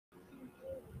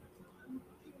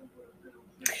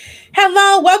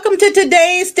Hello, welcome to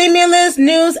today's stimulus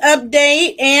news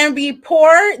update and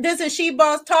report. This is She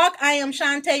Boss Talk. I am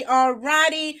Shantae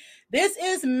Alrighty. This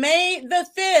is May the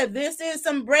 5th. This is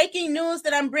some breaking news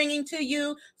that I'm bringing to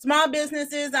you, small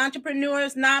businesses,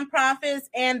 entrepreneurs, nonprofits,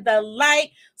 and the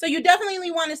like. So you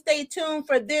definitely want to stay tuned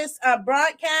for this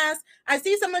broadcast. I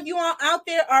see some of you all out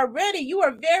there already. You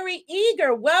are very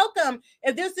eager. Welcome.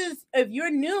 If you're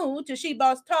new to She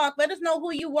Boss Talk, let us know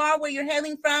who you are, where you're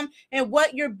hailing from, and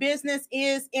what your business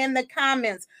is in the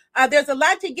comments. There's a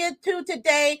lot to get to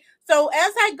today. So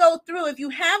as I go through, if you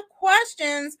have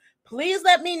questions, please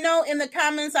let me know in the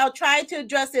comments. I'll try to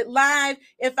address it live.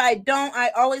 If I don't, I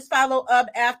always follow up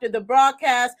after the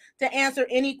broadcast to answer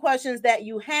any questions that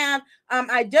you have.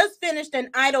 I just finished an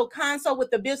idle consult with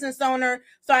the business owner,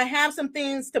 so I have some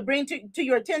things to bring to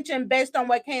your attention based on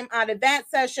what came out of that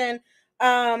session.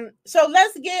 So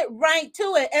let's get right to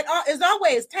it. And as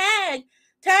always, tag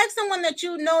someone that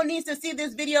you know needs to see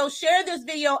this video. Share this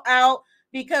video out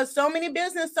because so many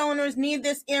business owners need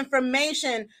this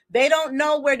information. They don't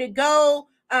know where to go.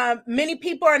 Many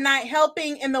people are not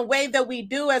helping in the way that we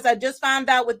do, as I just found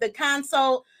out with the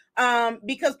consult,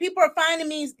 because people are finding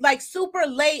me like super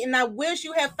late, and I wish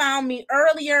you had found me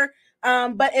earlier.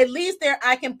 But at least there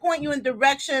I can point you in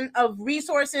direction of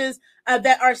resources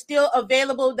that are still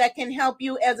available that can help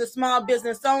you as a small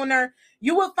business owner.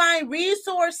 You will find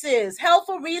resources,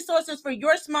 helpful resources for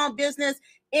your small business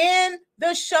in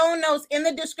the show notes, in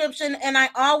the description, and I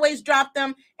always drop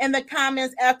them in the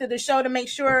comments after the show to make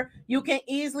sure you can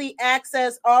easily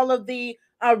access all of the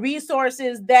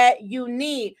resources that you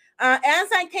need. As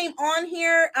I came on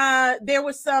here, there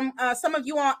was some of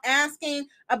you all asking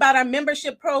about our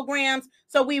membership programs.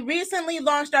 So we recently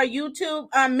launched our YouTube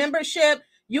membership.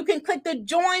 You can click the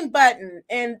join button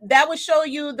and that will show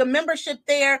you the membership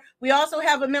there. We also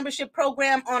have a membership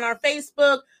program on our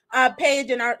Facebook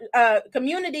page and our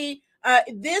community.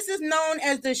 This is known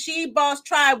as the She Boss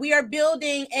Tribe. We are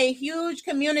building a huge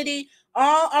community.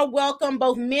 All are welcome,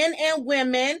 both men and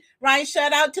women, right?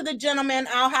 Shout out to the gentleman.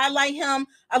 I'll highlight him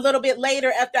a little bit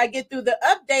later after I get through the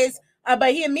updates.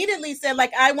 But he immediately said,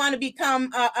 like, I want to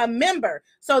become a member.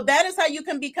 So that is how you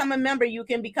can become a member. You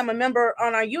can become a member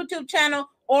on our YouTube channel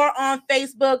or on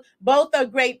Facebook. Both are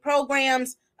great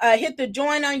programs. Hit the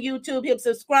join on YouTube, hit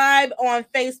subscribe on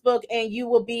Facebook, and you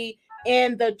will be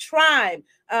in the tribe.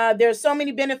 There's so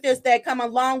many benefits that come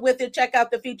along with it. Check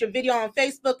out the featured video on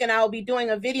Facebook, and I'll be doing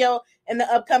a video in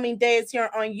the upcoming days here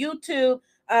on YouTube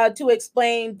to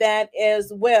explain that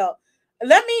as well.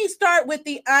 Let me start with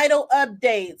the idle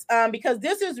updates because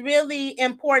this is really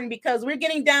important because we're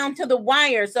getting down to the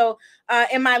wire. So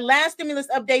in my last stimulus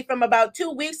update from about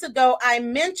 2 weeks ago, I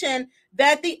mentioned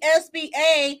that the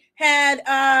SBA had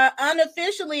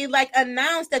unofficially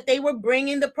announced that they were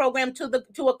bringing the program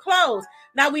to a close.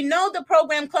 Now we know the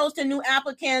program closed to new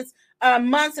applicants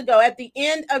months ago. At the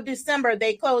end of December,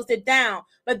 they closed it down,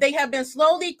 but they have been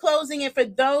slowly closing it for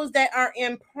those that are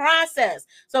in process.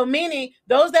 So meaning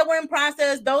those that were in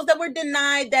process, those that were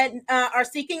denied that are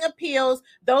seeking appeals,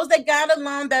 those that got a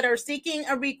loan that are seeking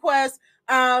a request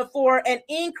for an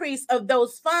increase of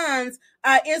those funds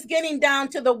is getting down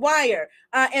to the wire.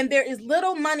 And there is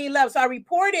little money left. So I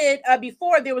reported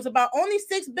before there was about only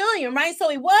 $6 billion, right? So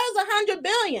it was $100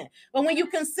 billion. But when you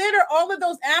consider all of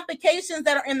those applications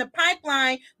that are in the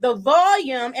pipeline, the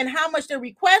volume and how much they're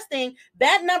requesting,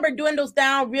 that number dwindles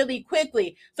down really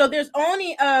quickly. So there's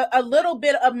only a little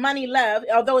bit of money left.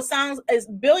 Although it sounds as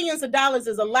billions of dollars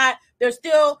is a lot, there's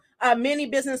still many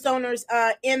business owners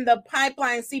in the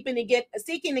pipeline seeking to get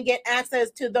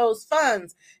access to those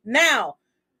funds. Now,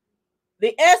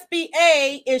 the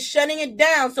SBA is shutting it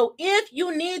down. So if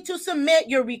you need to submit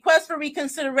your request for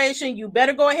reconsideration, you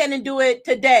better go ahead and do it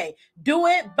today. Do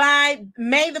it by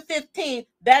May the 15th.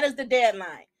 That is the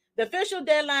deadline. The official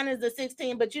deadline is the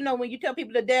 16th, but you know, when you tell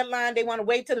people the deadline, they want to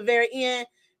wait to the very end.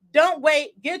 Don't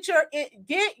wait. Get your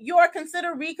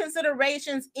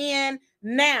reconsiderations in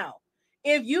now.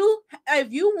 If you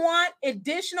want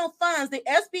additional funds, the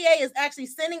SBA is actually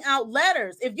sending out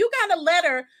letters. If you got a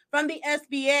letter from the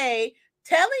SBA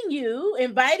telling you,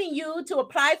 inviting you to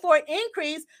apply for an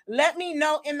increase, let me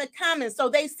know in the comments. So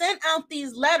they sent out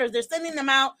these letters. They're sending them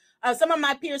out. Some of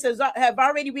my peers have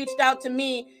already reached out to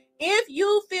me. If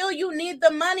you feel you need the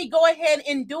money, go ahead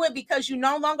and do it because you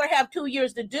no longer have 2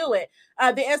 years to do it.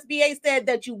 The SBA said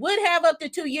that you would have up to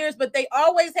 2 years, but they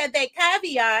always had that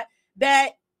caveat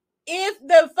that if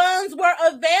the funds were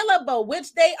available,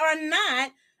 which they are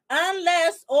not,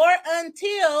 unless or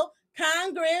until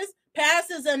Congress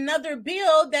passes another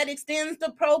bill that extends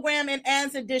the program and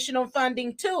adds additional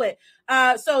funding to it.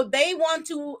 So they want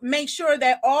to make sure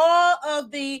that all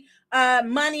of the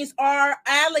monies are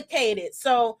allocated.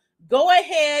 So go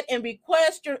ahead and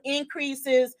request your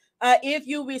increases if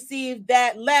you receive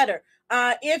that letter.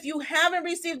 If you haven't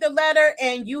received the letter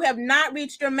and you have not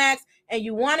reached your max and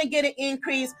you want to get an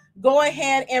increase, go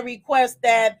ahead and request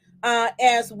that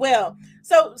as well.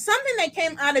 So something that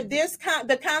came out of this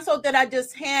the consult that I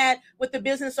just had with the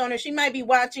business owner, she might be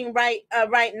watching right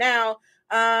now.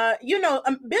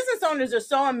 Business owners are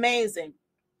so amazing.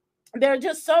 They're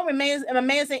just so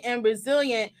amazing and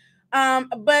resilient.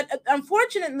 But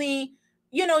unfortunately,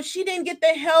 she didn't get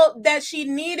the help that she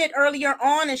needed earlier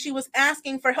on, and she was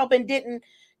asking for help and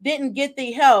didn't get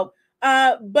the help.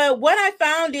 But what I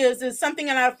found is something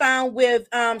that I found with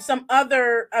some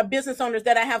other business owners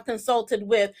that I have consulted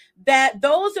with, that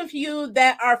those of you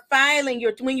that are filing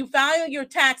when you file your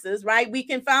taxes, right? We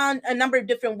can file a number of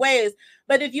different ways,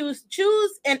 but if you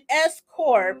choose an S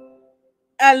corp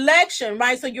election,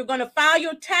 right? So you're going to file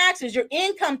your taxes, your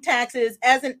income taxes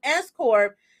as an S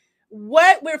corp.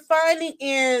 What we're finding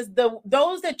is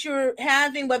those that you're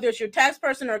having, whether it's your tax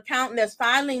person or accountant that's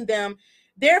filing them,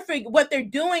 what they're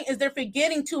doing is they're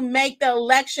forgetting to make the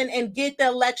election and get the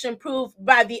election approved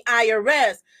by the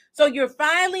IRS. So you're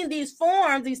filing these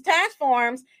forms, these tax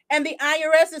forms, and the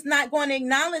IRS is not going to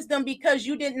acknowledge them because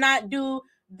you did not do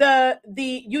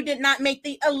you did not make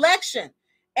the election.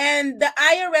 And the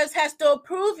IRS has to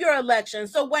approve your election.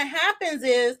 So what happens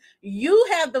is you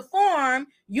have the form,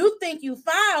 you think you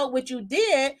filed, which you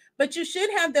did, but you should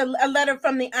have a letter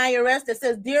from the IRS that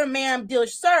says, "Dear ma'am, dear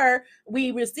sir,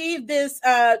 we received this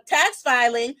tax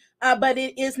filing, but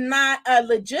it is not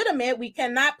legitimate. We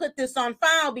cannot put this on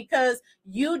file because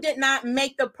you did not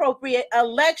make the appropriate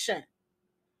election."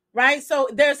 Right? So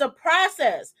there's a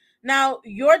process. Now,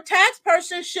 your tax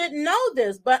person should know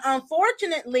this, but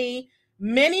unfortunately,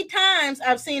 many times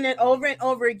I've seen it over and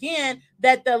over again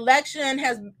that the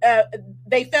election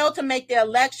they failed to make the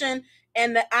election,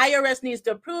 and the IRS needs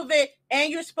to approve it,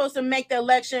 and you're supposed to make the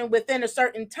election within a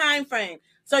certain time frame.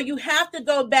 So you have to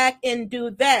go back and do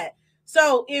that.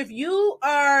 So if you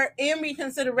are in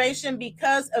reconsideration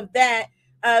because of that,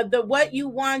 what you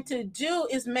want to do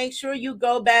is make sure you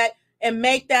go back and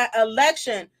make that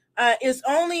election. It's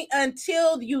only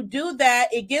until you do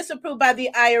that, it gets approved by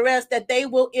the IRS, that they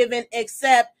will even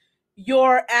accept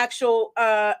your actual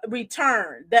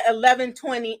return, the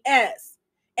 1120S,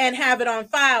 and have it on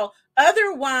file.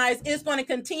 Otherwise, it's going to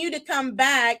continue to come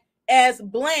back as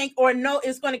blank, or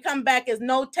it's going to come back as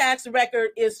no tax record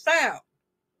is found,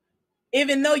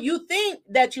 even though you think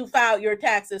that you filed your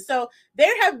taxes. So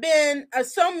there have been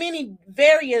so many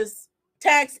various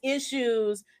tax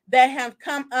issues that have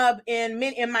come up in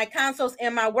my consults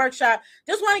and my workshop.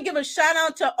 Just want to give a shout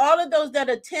out to all of those that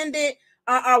attended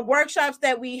our workshops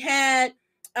that we had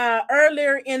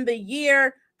earlier in the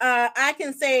year. I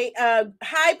can say a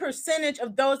high percentage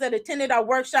of those that attended our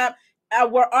workshop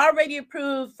were already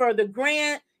approved for the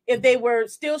grant, if they were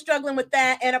still struggling with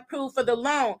that, and approved for the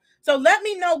loan. So let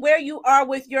me know where you are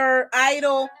with your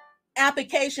EIDL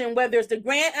application, whether it's the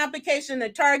grant application, the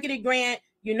targeted grant.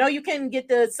 You can get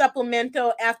the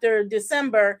supplemental after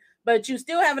December, but you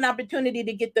still have an opportunity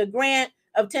to get the grant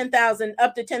of $10,000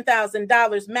 up to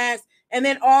 $10,000 max, and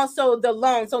then also the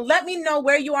loan. So let me know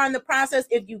where you are in the process.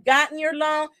 If you've gotten your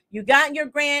loan, you gotten your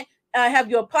grant, have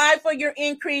you applied for your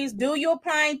increase? Do you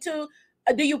plan to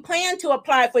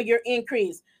apply for your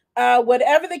increase?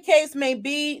 Whatever the case may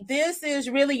be, this is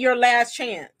really your last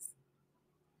chance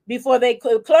before they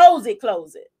close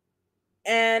it.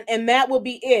 And that will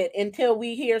be it until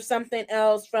we hear something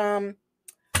else from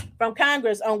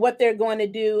Congress on what they're going to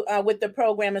do with the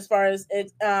program as far as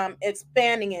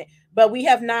expanding it. But we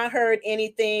have not heard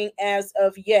anything as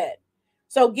of yet.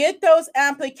 So get those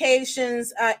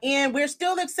applications in.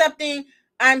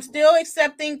 I'm still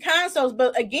accepting consoles,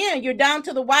 but again, you're down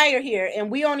to the wire here,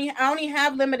 and I only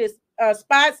have limited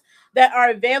spots that are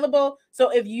available.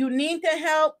 So if you need to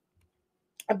help,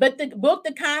 book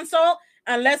the console.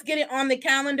 Let's get it on the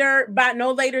calendar by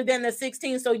no later than the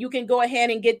 16th, so you can go ahead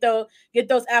and get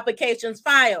those applications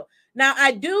filed. Now,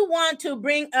 I do want to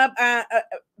bring up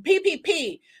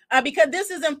PPP because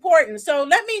this is important. So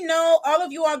let me know, all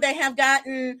of you all that have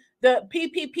gotten the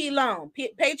PPP loan,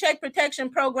 Paycheck Protection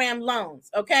Program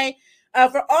loans, okay?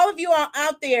 For all of you all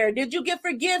out there, did you get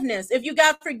forgiveness? If you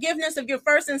got forgiveness of your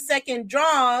first and second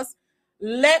draws,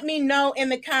 let me know in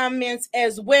the comments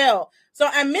as well. So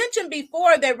I mentioned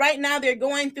before that right now they're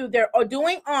doing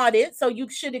audits, so you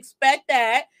should expect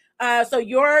that. So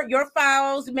your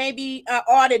files may be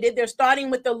audited. They're starting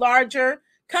with the larger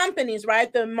companies,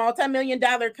 right? The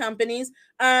multi-million-dollar companies.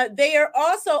 They are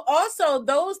also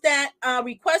those that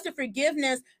requested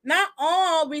forgiveness. Not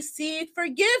all received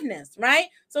forgiveness, right?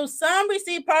 So some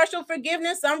receive partial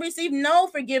forgiveness, some receive no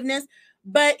forgiveness.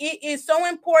 But it is so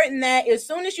important that as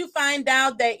soon as you find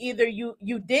out that either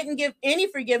you didn't give any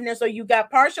forgiveness or you got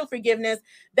partial forgiveness,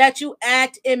 that you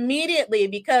act immediately,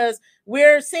 because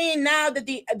we're seeing now that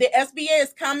the SBA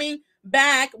is coming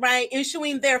back, right,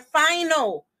 issuing their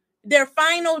final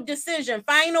decision,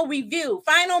 final review.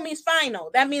 Final means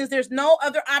final. That means there's no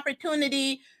other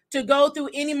opportunity to go through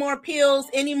any more appeals,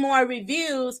 any more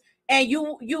reviews, and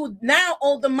you now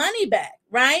owe the money back,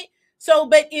 right? So,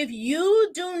 but if you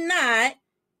do not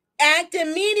act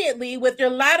immediately,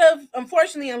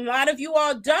 unfortunately, a lot of you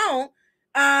all don't,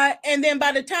 and then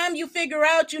by the time you figure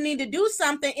out you need to do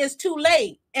something, it's too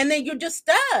late, and then you're just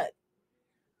stuck.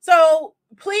 So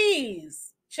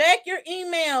please check your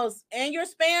emails and your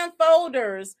spam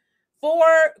folders for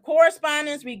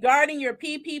correspondence regarding your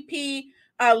PPP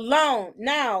loan.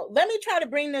 Now, let me try to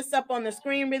bring this up on the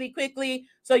screen really quickly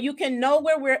so you can know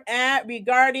where we're at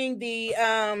regarding the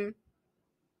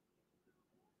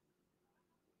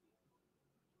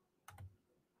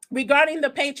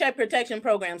Paycheck Protection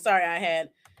Program. Sorry, I had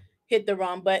hit the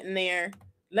wrong button there.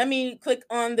 Let me click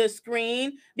on the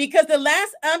screen, because the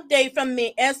last update from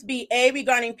the SBA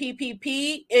regarding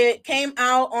PPP, it came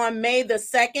out on May the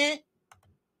 2nd.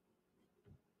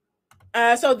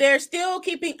 So they're still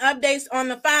keeping updates on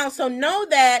the file. So know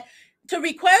that to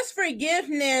request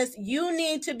forgiveness, you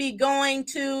need to be going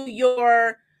to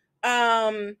your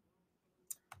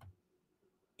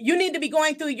you need to be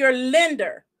going through your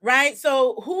lender, right?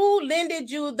 So who lended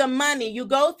you the money? You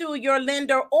go through your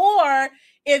lender, or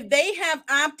if they have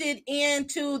opted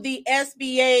into the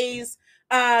SBA's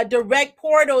direct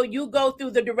portal, you go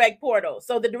through the direct portal.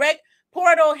 So the direct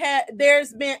portal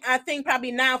there's been, I think,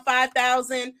 probably now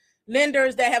 5,000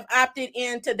 lenders that have opted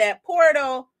into that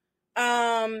portal.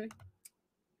 Then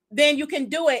you can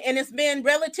do it, and it's been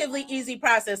relatively easy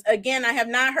process. Again, I have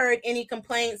not heard any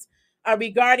complaints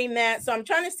regarding that. So I'm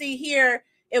trying to see here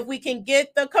if we can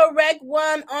get the correct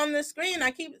one on the screen.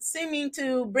 I keep seeming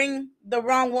to bring the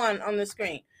wrong one on the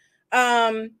screen.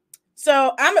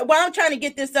 So while I'm trying to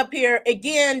get this up here,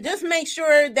 again, just make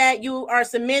sure that you are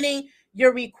submitting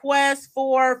your request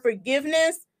for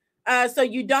forgiveness. So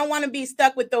you don't want to be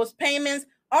stuck with those payments.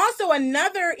 Also,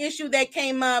 another issue that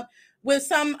came up with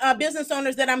some business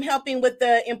owners that I'm helping with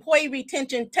the employee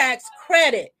retention tax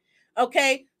credit.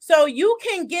 Okay, so you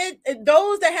can get,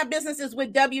 those that have businesses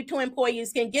with W-2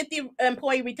 employees can get the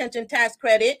employee retention tax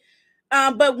credit.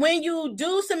 But when you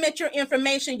do submit your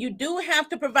information, you do have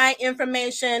to provide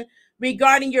information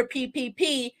regarding your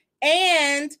PPP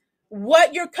and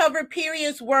what your cover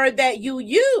periods were that you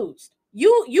used.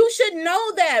 You should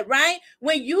know that, right?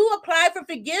 When you apply for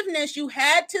forgiveness, you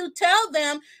had to tell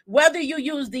them whether you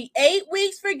use the 8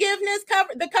 weeks forgiveness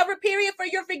the cover period for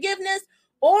your forgiveness,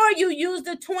 or you use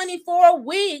the 24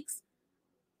 weeks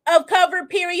of cover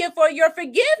period for your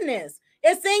forgiveness.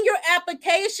 It's in your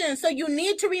application, so you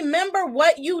need to remember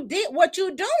what you did, what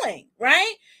you're doing,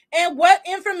 right? And what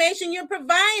information you're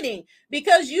providing,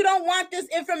 because you don't want this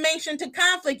information to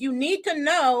conflict. You need to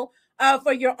know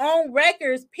for your own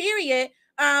records, period.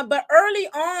 But early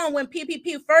on, when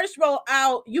PPP first rolled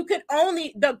out,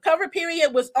 the cover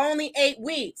period was only 8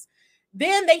 weeks.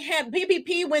 Then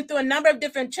PPP went through a number of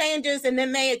different changes, and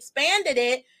then they expanded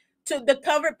it to the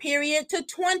cover period to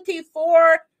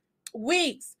 24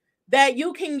 weeks that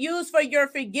you can use for your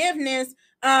forgiveness,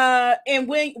 and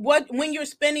when you're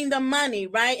spending the money,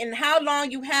 right? And how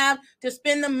long you have to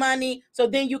spend the money, so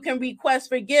then you can request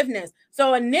forgiveness.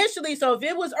 So initially, if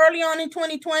it was early on in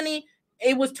 2020,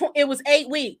 it was 8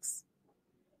 weeks.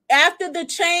 After the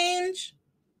change,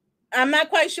 I'm not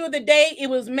quite sure the date, it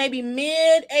was maybe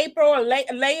mid-April or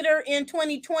later in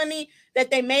 2020 that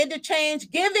they made the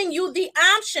change, giving you the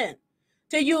option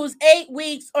to use 8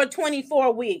 weeks or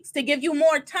 24 weeks to give you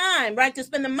more time, right, to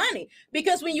spend the money.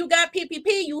 Because when you got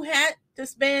PPP, you had to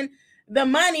spend the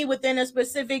money within a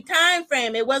specific time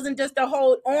frame. It wasn't just to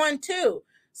hold on to.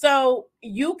 So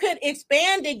you could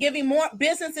expand it, giving more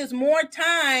businesses more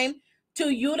time to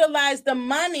utilize the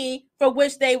money for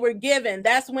which they were given.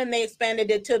 That's when they expanded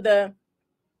it to the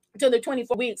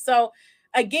 24 weeks. So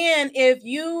again, if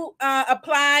you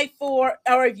apply for,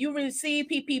 or if you receive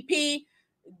PPP,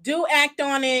 do act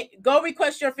on it. Go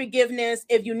request your forgiveness.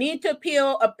 If you need to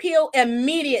appeal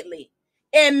immediately.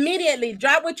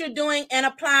 Drop what you're doing and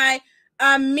apply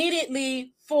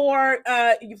immediately for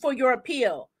your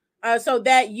appeal, so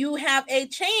that you have a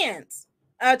chance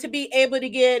to be able to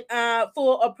get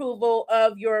full approval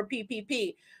of your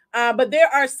PPP. But there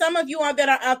are some of you all that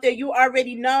are out there, you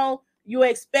already know, you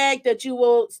expect that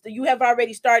you have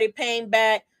already started paying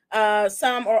back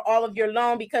some or all of your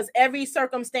loan, because every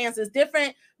circumstance is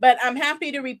different. But I'm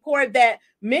happy to report that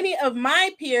many of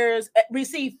my peers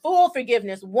receive full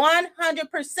forgiveness,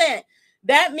 100%.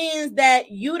 That means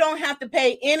that you don't have to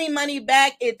pay any money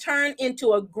back. It turned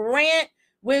into a grant,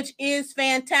 which is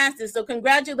fantastic. So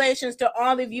congratulations to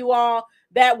all of you all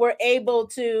that were able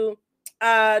to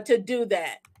do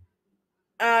that.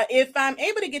 If I'm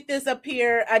able to get this up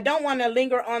here, I don't want to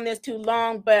linger on this too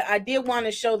long, but I did want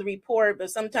to show the report.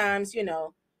 But sometimes, you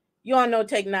all know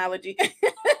technology.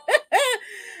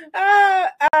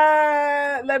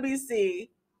 Let me see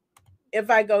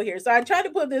if I go here. So I tried to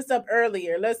put this up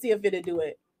earlier. Let's see if it'll do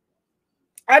it.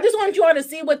 I just want you all to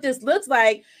see what this looks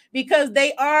like, because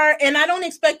they are, and I don't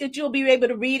expect that you'll be able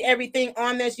to read everything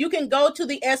on this. You can go to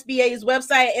the SBA's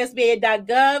website,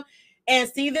 sba.gov, and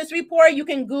see this report. You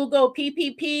can Google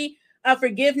PPP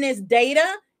forgiveness data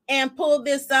and pull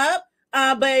this up.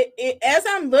 As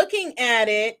I'm looking at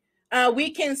it, we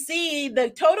can see the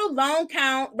total loan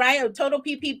count, right, of total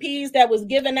PPPs that was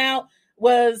given out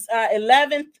was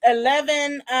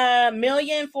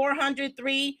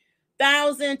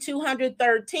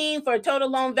 11,403,213 for a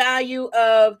total loan value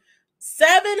of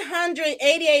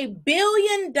 $788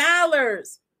 billion.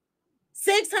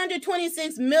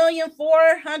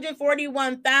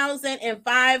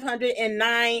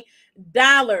 $626,441,509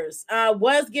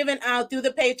 was given out through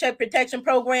the Paycheck Protection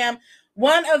Program,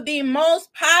 one of the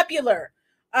most popular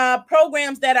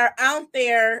programs that are out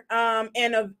there,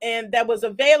 and that was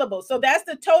available. So that's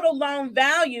the total loan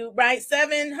value, right?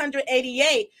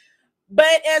 788.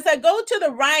 But as I go to the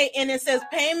right and it says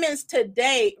payments to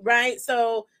date, right?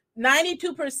 So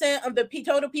 92% of the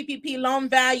total PPP loan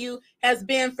value has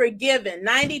been forgiven,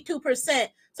 92%.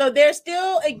 So there's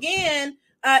still, again,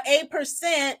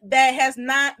 8% that has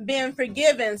not been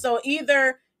forgiven. So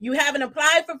either you haven't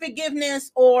applied for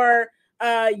forgiveness, or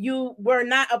you were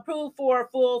not approved for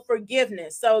full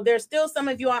forgiveness. So there's still some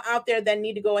of you out there that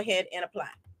need to go ahead and apply.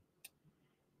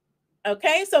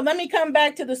 Okay, so let me come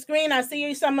back to the screen. I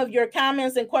see some of your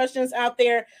comments and questions out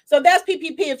there. So that's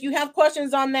PPP. If you have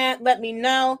questions on that, let me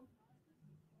know.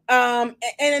 And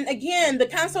again, the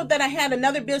consult that I had,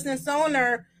 another business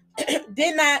owner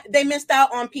they missed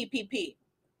out on PPP.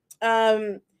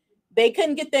 They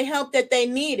couldn't get the help that they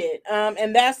needed.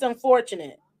 And that's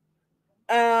unfortunate.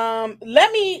 I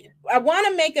want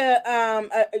to make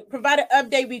provide an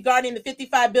update regarding the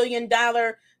 $55 billion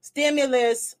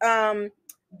stimulus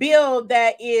bill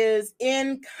that is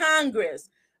in Congress,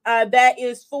 that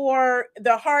is for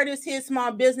the hardest hit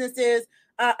small businesses.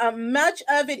 Much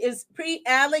of it is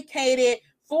pre-allocated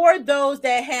for those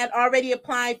that had already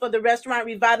applied for the Restaurant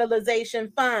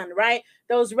Revitalization Fund, right?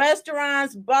 Those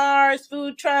restaurants, bars,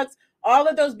 food trucks, all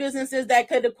of those businesses that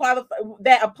could qualify,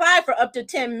 that apply for up to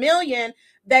 10 million,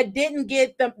 that didn't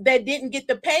get the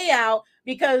payout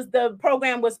because the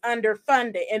program was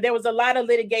underfunded, and there was a lot of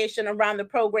litigation around the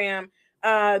program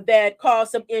that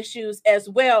caused some issues as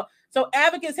well. So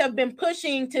advocates have been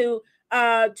pushing to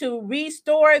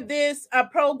restore this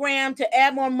program, to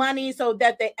add more money so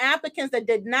that the applicants that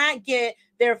did not get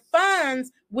their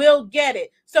funds will get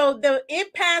it. So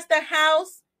it passed the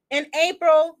House in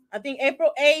April, I think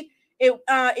April 8th.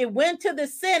 It went to the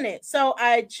Senate. So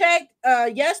I checked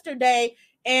yesterday,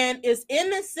 and it's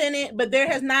in the Senate, but there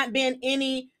has not been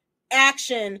any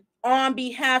action on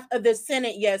behalf of the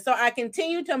Senate yet. So I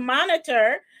continue to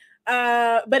monitor.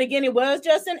 But again, it was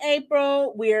just in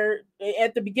April. We're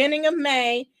at the beginning of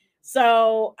May.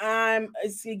 So I'm,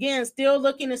 again, still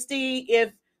looking to see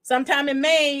if sometime in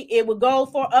May it will go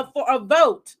up for a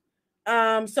vote.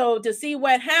 So to see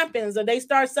what happens, or they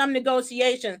start some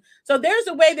negotiations. So there's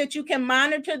a way that you can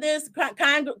monitor this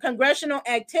congressional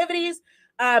activities,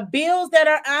 bills that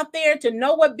are out there, to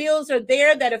know what bills are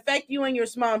there that affect you and your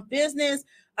small business,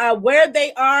 where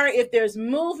they are, if there's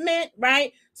movement,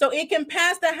 right? So it can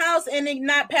pass the House and it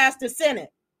not pass the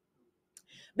Senate.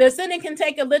 The Senate can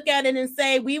take a look at it and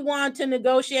say, we want to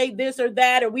negotiate this or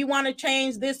that, or we want to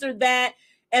change this or that.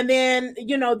 And then,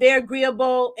 they're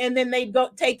agreeable, and then they go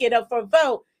take it up for a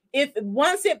vote.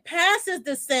 Once it passes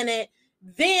the Senate,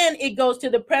 then it goes to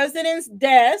the president's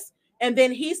desk, and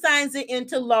then he signs it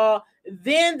into law.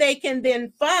 Then they can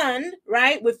then fund,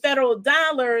 right, with federal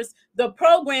dollars, the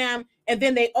program, and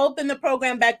then they open the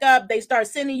program back up. They start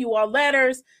sending you all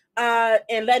letters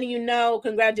and letting you know,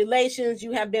 congratulations,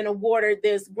 you have been awarded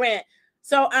this grant.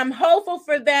 So I'm hopeful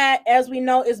for that. As we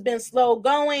know, it's been slow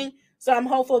going. So I'm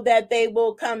hopeful that they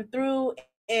will come through,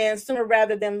 and sooner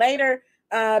rather than later,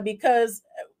 because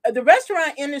the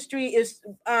restaurant industry is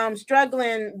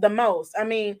struggling the most. I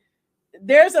mean,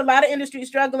 there's a lot of industries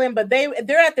struggling, but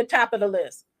they're at the top of the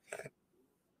list.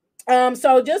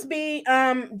 So just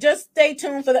stay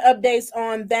tuned for the updates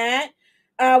on that.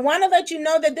 Want to let you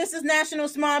know that this is National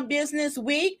Small Business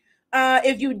Week.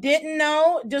 If you didn't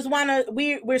know, just want to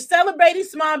we're celebrating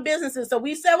small businesses, so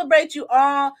we celebrate you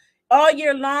all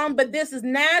year long. But this is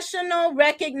national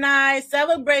recognized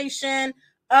celebration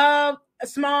of a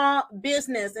small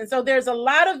business, and so there's a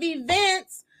lot of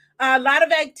events, a lot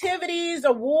of activities,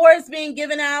 awards being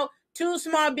given out to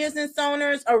small business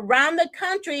owners around the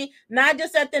country, not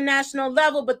just at the national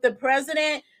level, but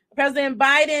President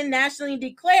Biden nationally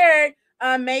declared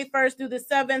May 1st through the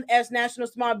 7th as National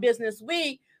Small Business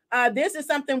Week. This is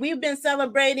something we've been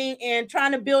celebrating and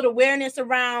trying to build awareness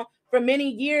around for many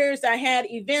years. I had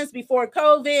events before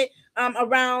COVID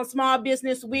around Small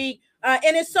Business Week.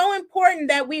 And it's so important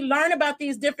that we learn about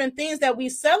these different things, that we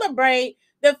celebrate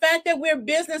the fact that we're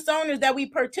business owners, that we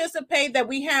participate, that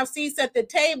we have seats at the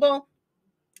table.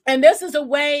 And this is a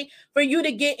way for you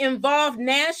to get involved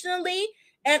nationally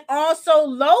and also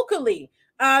locally.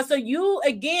 So you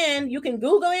can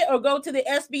Google it or go to the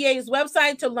SBA's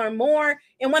website to learn more.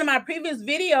 In one of my previous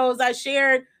videos, I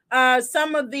shared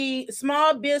some of the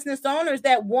small business owners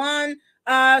that won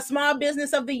Small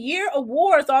Business of the Year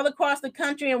awards all across the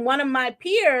country. And one of my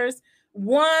peers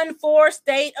won for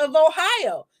state of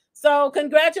Ohio. So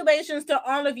congratulations to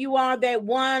all of you all that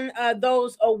won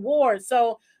those awards.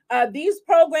 So these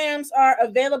programs are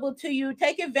available to you.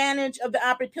 Take advantage of the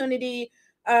opportunity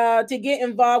to get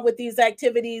involved with these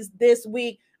activities this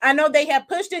week. I know they have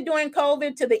pushed it during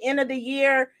COVID to the end of the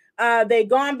year. They've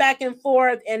gone back and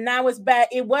forth, and now it's back.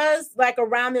 It was like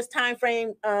around this time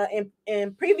frame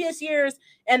in previous years,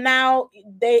 and now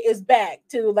it's back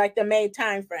to like the May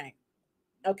time frame.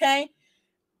 Okay.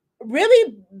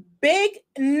 Really big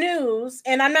news,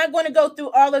 and I'm not going to go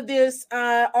through all of this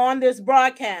on this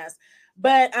broadcast,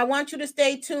 but I want you to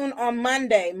stay tuned on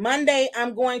Monday. Monday,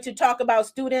 I'm going to talk about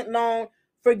student loan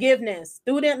forgiveness,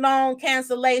 student loan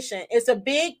cancellation. It's a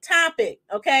big topic,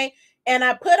 okay? And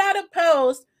I put out a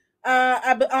post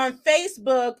on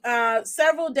Facebook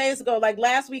several days ago, like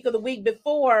last week or the week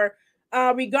before,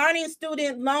 regarding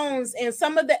student loans and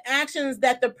some of the actions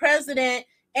that the president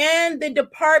and the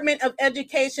Department of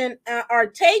Education are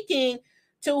taking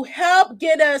to help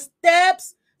get us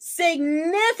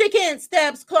significant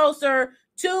steps closer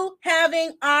to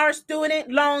having our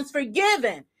student loans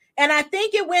forgiven. And I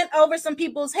think it went over some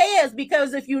people's heads,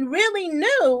 because if you really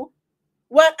knew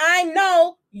what I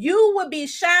know, you would be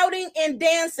shouting and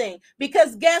dancing,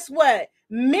 because guess what?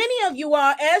 Many of you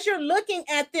all, as you're looking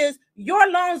at this, your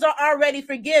loans are already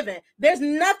forgiven. There's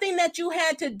nothing that you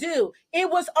had to do. It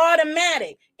was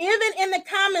automatic. Even in the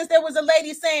comments, there was a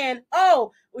lady saying,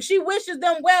 oh, she wishes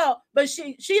them well, but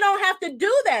she don't have to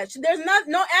do that. There's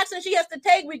no action she has to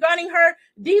take regarding her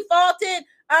defaulted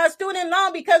student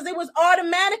loan, because it was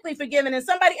automatically forgiven. And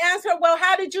somebody asked her, well,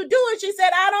 how did you do it? She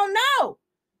said, I don't know.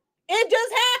 It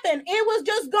just happened. It was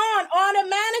just gone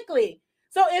automatically.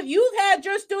 So if you've had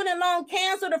your student loan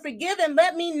canceled or forgiven,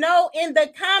 let me know in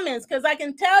the comments, because I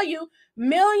can tell you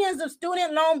millions of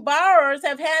student loan borrowers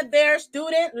have had their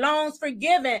student loans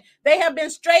forgiven. They have been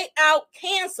straight out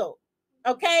canceled.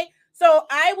 Okay. So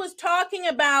I was talking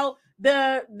about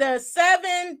the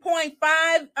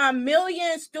 7.5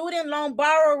 million student loan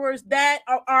borrowers that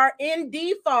are in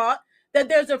default, that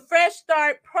there's a Fresh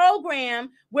Start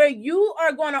program where you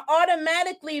are going to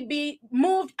automatically be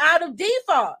moved out of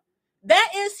default.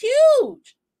 That is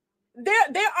huge.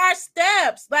 There are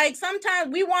steps. Like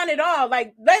sometimes we want it all.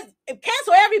 Like let's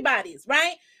cancel everybody's,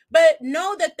 right? But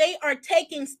know that they are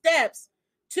taking steps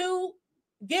to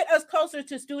get us closer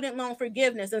to student loan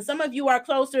forgiveness. And some of you are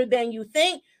closer than you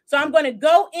think. So I'm going to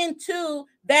go into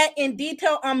that in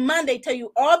detail on Monday, tell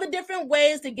you all the different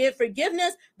ways to get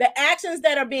forgiveness, the actions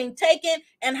that are being taken,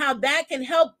 and how that can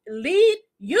help lead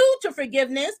you to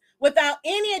forgiveness without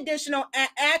any additional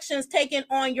actions taken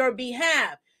on your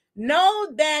behalf.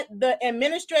 Know that the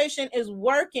administration is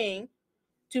working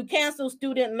to cancel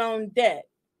student loan debt.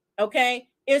 Okay?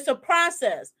 It's a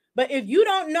process. But if you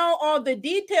don't know all the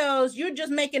details, you're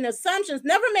just making assumptions.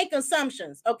 Never make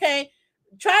assumptions, okay?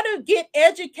 Try to get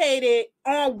educated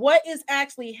on what is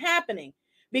actually happening.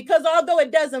 Because although it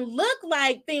doesn't look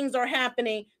like things are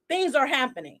happening, things are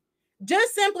happening.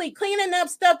 Just simply cleaning up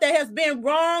stuff that has been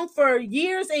wrong for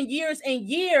years and years and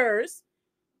years.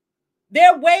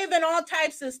 They're waiving all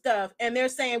types of stuff, and they're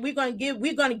saying we're going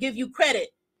to give you credit.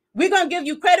 We're going to give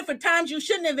you credit for times you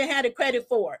shouldn't have had a credit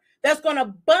for. That's going to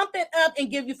bump it up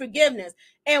and give you forgiveness.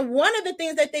 And one of the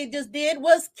things that they just did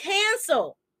was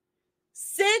cancel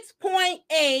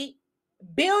 $6.8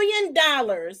 billion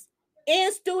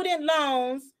in student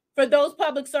loans for those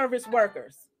public service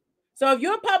workers. So if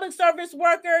you're a public service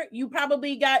worker, you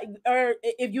probably got, or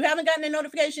if you haven't gotten a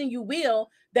notification, you will,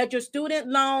 that your student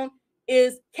loan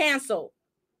is canceled.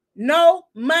 No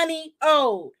money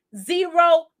owed,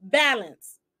 zero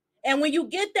balance. And when you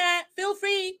get that, feel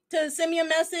free to send me a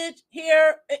message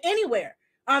here, anywhere,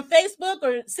 on Facebook,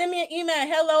 or send me an email at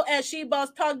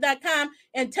hello@shebosstalk.com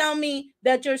and tell me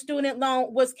that your student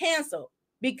loan was canceled,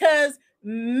 because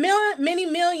many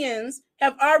millions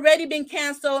have already been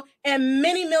canceled and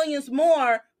many millions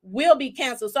more will be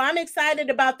canceled. So I'm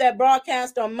excited about that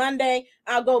broadcast on Monday.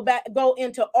 I'll go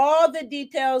into all the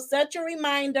details. Such a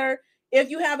reminder. If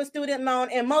you have a student loan,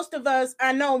 and most of us,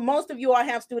 I know most of you all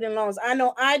have student loans. I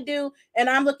know I do, and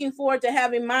I'm looking forward to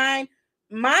having my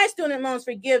student loans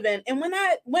forgiven. And when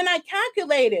I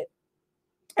calculated,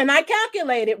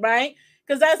 right,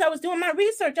 because as I was doing my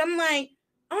research, I'm like,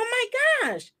 oh my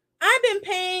gosh, I've been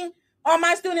paying on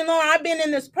my student loan. I've been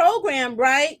in this program,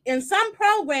 right, in some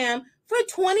program for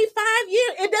 25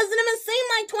 years. It doesn't even seem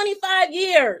like 25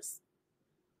 years.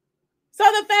 So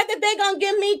the fact that they're going to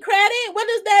give me credit, what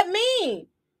does that mean?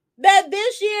 That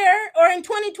this year, or in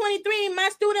 2023, my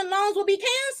student loans will be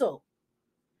canceled.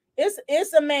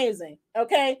 It's amazing.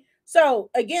 Okay. So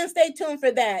again, stay tuned for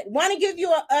that. Want to give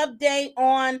you an update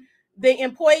on the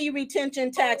employee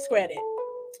retention tax credit.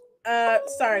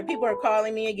 Sorry, people are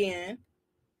calling me again.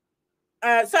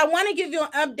 So I want to give you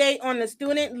an update on the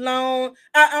student loan,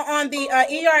 on the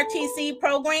ERTC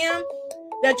program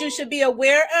that you should be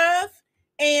aware of.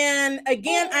 And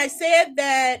again, I said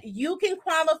that you can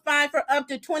qualify for up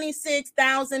to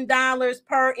 $26,000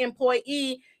 per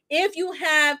employee if you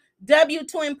have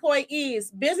W-2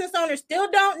 employees. Business owners still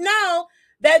don't know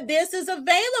that this is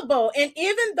available. And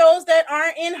even those that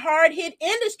are in hard-hit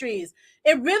industries,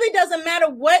 it really doesn't matter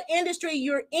what industry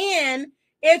you're in.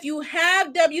 If you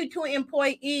have W-2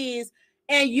 employees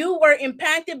and you were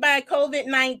impacted by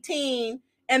COVID-19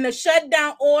 and the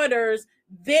shutdown orders,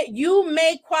 that you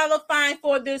may qualify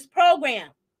for this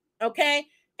program. Okay.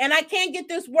 And I can't get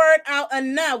this word out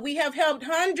enough. We have helped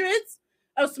hundreds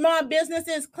of small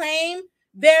businesses claim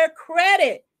their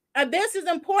credit. This is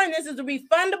important. This is a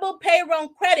refundable payroll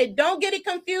credit. Don't get it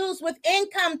confused with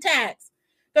income tax,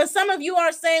 because some of you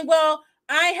are saying, well,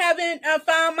 I haven't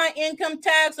found my income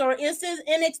tax, or this is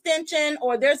an extension,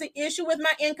 or there's an issue with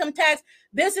my income tax.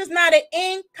 This is not an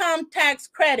income tax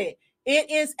credit.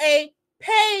 It is a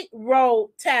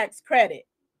payroll tax credit.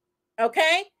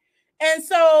 Okay. And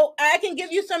so I can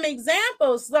give you some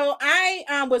examples. So I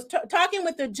was talking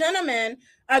with a gentleman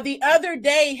the other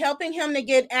day, helping him to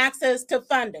get access to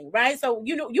funding, right? So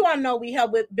you all know we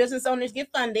help with business owners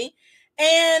get funding.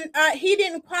 And he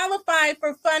didn't qualify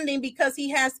for funding because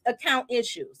he has account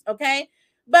issues. Okay.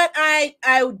 But I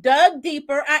dug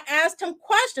deeper. I asked him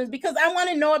questions because I want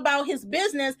to know about his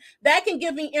business. That can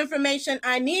give me information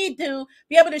I need to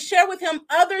be able to share with him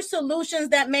other solutions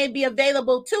that may be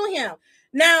available to him.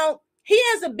 Now, he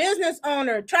as a business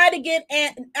owner tried to get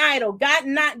EIDL, got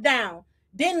knocked down,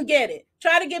 didn't get it.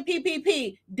 Tried to get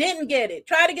PPP, didn't get it.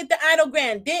 Tried to get the EIDL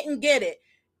grant, didn't get it.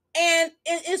 And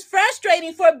it's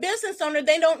frustrating for a business owner.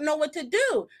 They don't know what to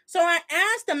do. So I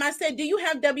asked him, I said, do you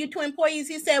have W-2 employees?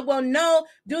 He said, well, no,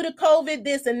 due to COVID,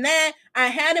 this and that. I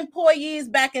had employees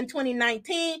back in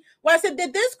 2019. Well, I said,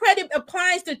 did this credit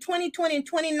applies to 2020 and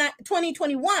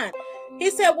 2021? He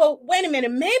said, well, wait a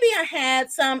minute, maybe I had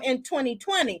some in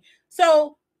 2020.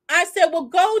 So I said, well,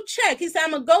 go check. He said,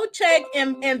 I'm going to go check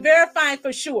and verify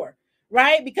for sure.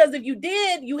 Right? Because if you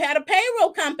did, you had a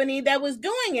payroll company that was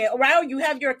doing it, right? Or you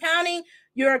have your accounting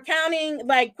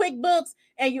like QuickBooks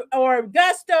or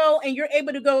Gusto, and you're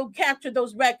able to go capture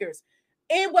those records.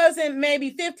 It wasn't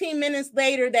maybe 15 minutes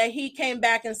later that he came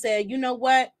back and said, you know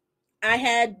what? I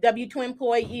had W-2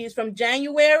 employees from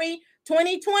January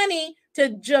 2020 to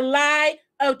July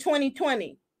of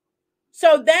 2020.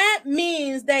 So that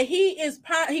means that he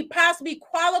possibly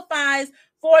qualifies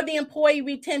for the employee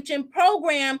retention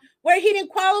program, where he didn't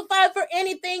qualify for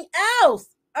anything else.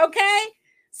 Okay.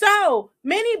 So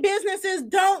many businesses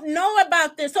don't know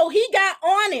about this. So he got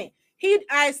on it.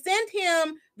 I sent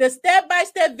him the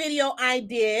step-by-step video I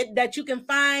did that you can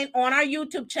find on our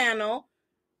YouTube channel.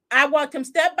 I walked him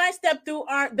step-by-step through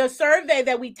the survey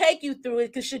that we take you through.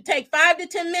 It should take 5 to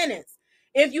 10 minutes.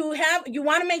 If you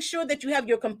want to make sure that you have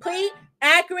your complete,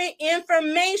 accurate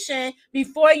information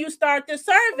before you start the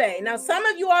survey. Now, some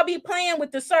of you all be playing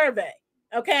with the survey,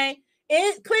 okay?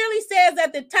 It clearly says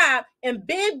at the top in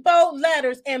big, bold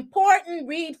letters, important,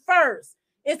 read first.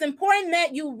 It's important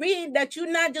that you read, that you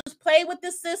not just play with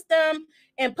the system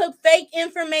and put fake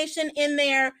information in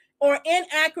there or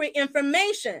inaccurate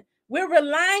information. We're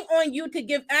relying on you to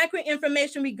give accurate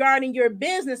information regarding your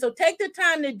business. So take the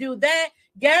time to do that.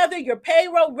 Gather your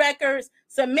payroll records,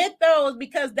 submit those,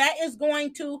 because that is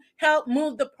going to help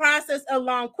move the process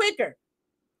along quicker.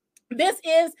 This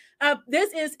is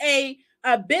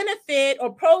a benefit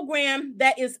or program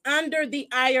that is under the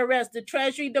IRS, the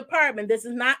Treasury Department. This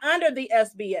is not under the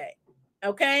SBA.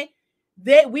 Okay,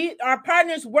 our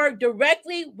partners work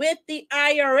directly with the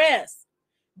IRS.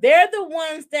 They're the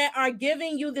ones that are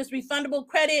giving you this refundable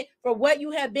credit for what you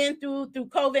have been through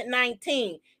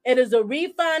COVID-19. It is a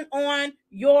refund on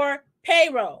your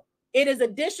payroll. It is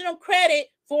additional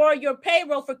credit for your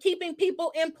payroll for keeping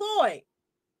people employed.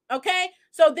 Okay,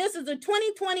 so this is a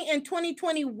 2020 and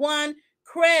 2021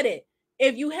 credit.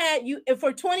 If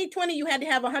for 2020 you had to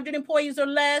have 100 employees or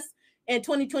less, in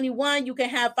 2021 you can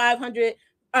have 500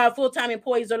 full-time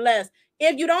employees or less.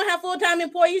 If you don't have full-time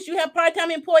employees, you have part-time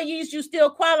employees, you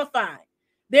still qualify.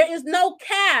 There is no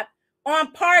cap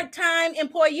on part-time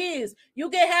employees. You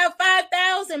can have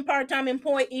 5,000 part-time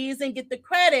employees and get the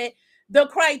credit. The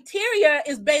criteria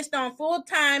is based on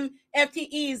full-time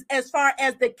FTEs as far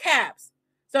as the caps.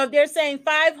 So if they're saying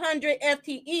 500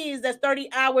 FTEs, that's 30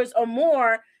 hours or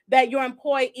more that your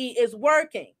employee is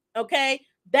working, okay?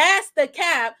 That's the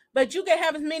cap, but you can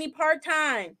have as many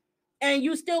part-time and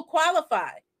you still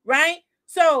qualify, right?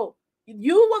 So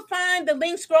you will find the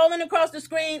link scrolling across the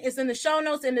screen. It's in the show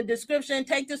notes, in the description.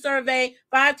 Take the survey,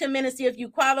 5-10 minutes, see if you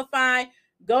qualify.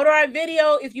 Go to our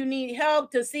video if you need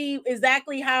help to see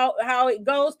exactly how it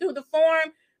goes through the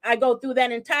form. I go through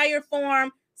that entire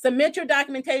form. Submit your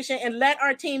documentation and let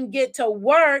our team get to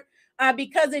work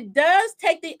because it does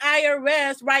take the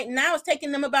IRS right now. It's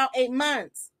taking them about 8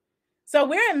 months. So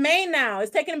we're in May now. It's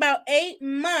taking about 8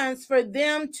 months for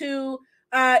them to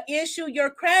issue your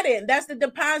credit. That's the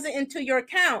deposit into your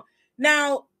account.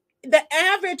 Now, the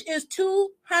average is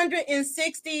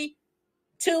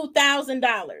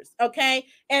 $262,000, okay?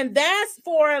 And that's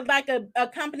for like a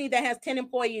company that has 10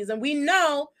 employees. And we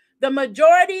know the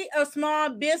majority of small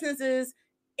businesses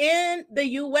in the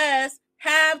U.S.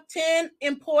 have 10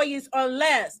 employees or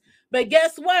less. But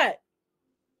guess what?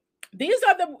 These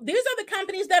are the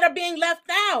companies that are being left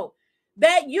out,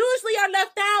 that usually are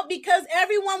left out because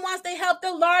everyone wants to help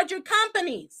the larger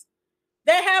companies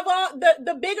that have all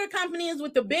the bigger companies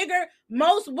with the bigger,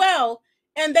 most wealth,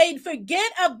 and they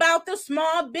forget about the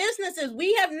small businesses.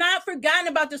 We have not forgotten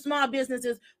about the small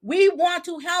businesses. We want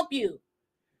to help you.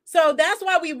 So that's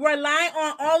why we rely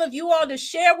on all of you all to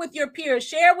share with your peers,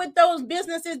 share with those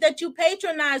businesses that you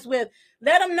patronize with.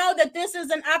 Let them know that this is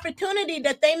an opportunity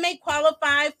that they may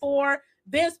qualify for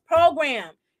this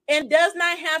program. And does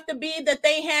not have to be that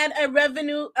they had a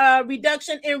revenue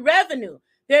reduction in revenue.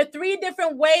 There are 3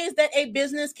 different ways that a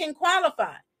business can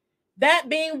qualify, that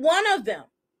being one of them.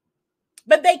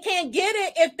 But they can't get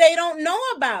it if they don't know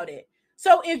about it.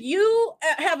 So if you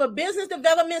have a business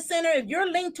development center, if you're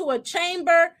linked to a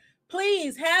chamber,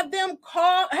 please have them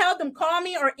call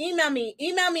me or email me.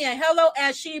 Email me at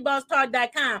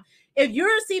hello@shebosstalk.com. If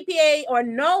you're a CPA or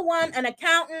an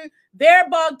accountant, they're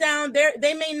bogged down.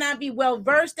 They may not be well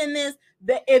versed in this.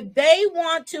 If they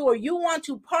want to, or you want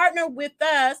to partner with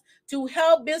us to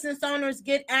help business owners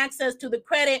get access to the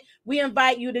credit, we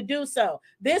invite you to do so.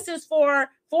 This is for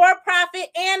profit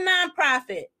and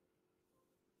nonprofit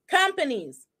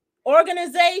companies,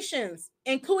 organizations,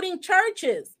 including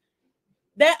churches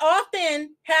that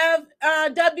often have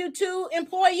W-2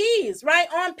 employees, right,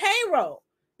 on payroll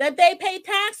that they pay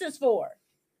taxes for.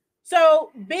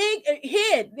 So big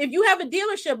hit. If you have a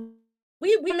dealership,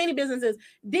 we many businesses,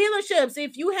 dealerships,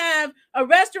 if you have a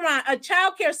restaurant, a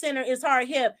childcare center is hard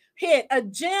hit, a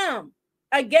gym,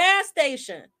 a gas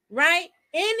station, right?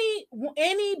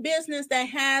 Any business that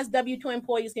has W-2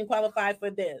 employees can qualify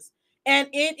for this. And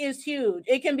it is huge.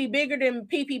 It can be bigger than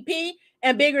PPP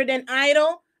and bigger than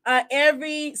EIDL.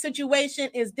 Every situation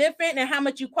is different, and how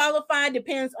much you qualify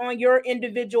depends on your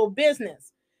individual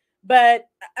business. But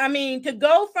I mean, to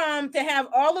have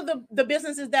all of the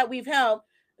businesses that we've helped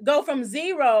go from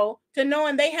 0 to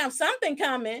knowing they have something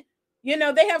coming,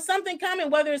 they have something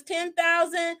coming, whether it's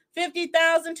 10,000,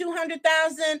 50,000,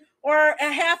 200,000, or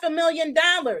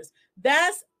 $500,000.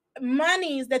 That's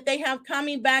monies that they have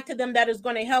coming back to them that is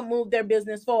going to help move their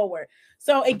business forward.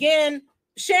 So again,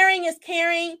 sharing is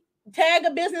caring. Tag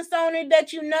a business owner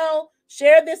that you know.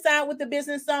 Share this out with the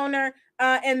business owner.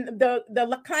 And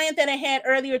the client that I had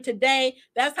earlier today,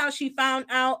 that's how she found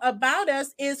out about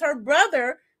us, is her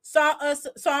brother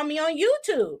saw me on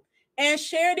YouTube and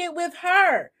shared it with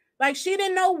her. Like, she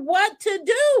didn't know what to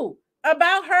do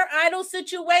about her EIDL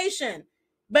situation,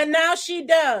 but now she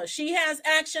does. She has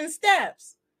action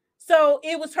steps. So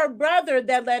it was her brother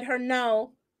that let her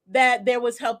know that there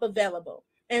was help available.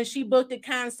 And she booked a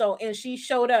consult and she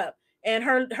showed up. And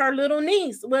her little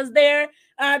niece was there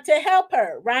to help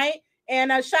her, right?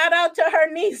 And a shout out to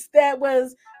her niece that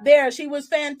was there. She was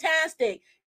fantastic.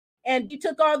 And she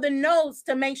took all the notes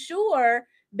to make sure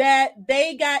that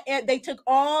they took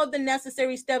all the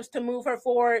necessary steps to move her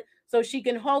forward so she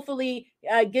can hopefully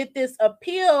get this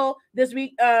appeal, this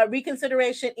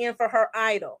reconsideration in for her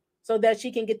idol so that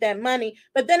she can get that money.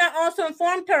 But then I also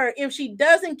informed her if she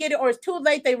doesn't get it or it's too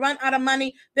late, they run out of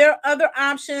money, there are other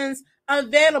options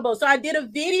available. So I did a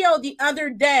video the other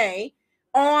day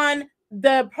on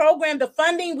the program, the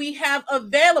funding we have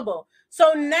available.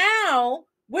 So now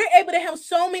we're able to help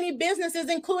so many businesses,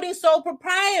 including sole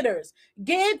proprietors,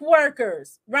 gig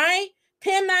workers, right?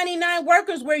 1099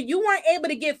 workers where you weren't able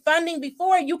to get funding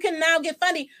before, you can now get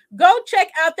funding. Go check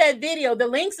out that video. The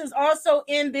links is also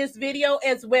in this video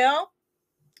as well.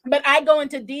 But I go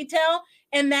into detail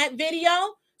in that video.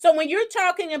 So when you're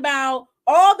talking about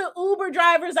all the Uber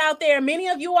drivers out there, many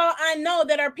of you all I know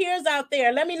that are peers out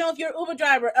there, let me know if you're an Uber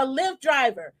driver, a Lyft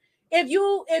driver. If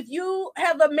you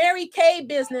have a Mary Kay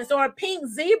business or a Pink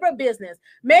Zebra business,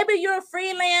 maybe you're a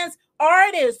freelance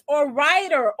artist or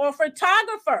writer or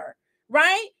photographer,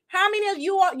 right? How many of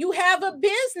you have a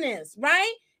business,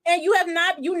 right? And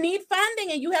you need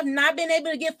funding and you have not been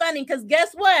able to get funding because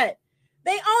guess what?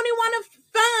 They only want to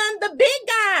fund the big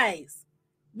guys.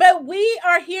 But we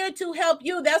are here to help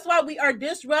you. That's why we are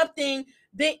disrupting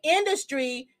the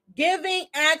industry, giving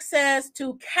access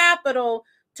to capital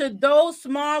to those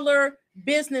smaller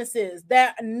businesses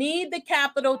that need the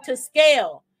capital to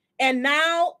scale. And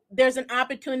now there's an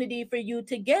opportunity for you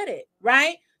to get it,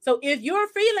 right? So if you're a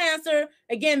freelancer,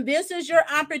 again, this is your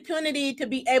opportunity to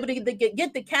be able to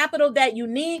get the capital that you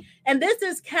need. And this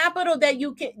is capital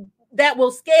that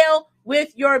will scale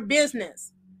with your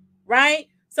business, right?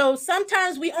 So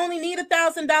sometimes we only need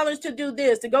 $1,000 to do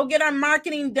this, to go get our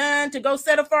marketing done, to go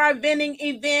set up for our vending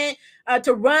event,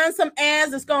 to run some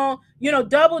ads that's going to,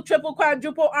 double, triple,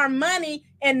 quadruple our money.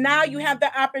 And now you have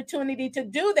the opportunity to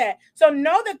do that. So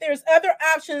know that there's other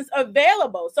options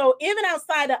available. So even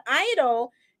outside of EIDL,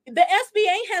 the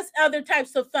SBA has other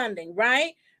types of funding,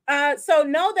 right? So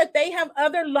know that they have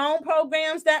other loan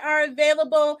programs that are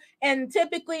available, and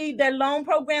typically their loan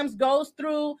programs goes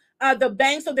through the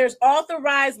bank. So there's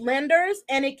authorized lenders,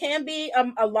 and it can be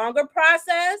a longer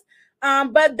process,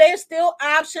 but there's still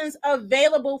options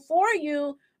available for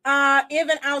you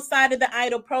even outside of the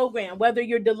EIDL program, whether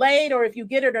you're delayed or if you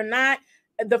get it or not.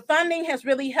 The funding has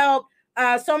really helped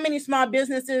so many small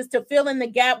businesses to fill in the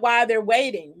gap while they're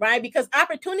waiting, right? Because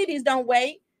opportunities don't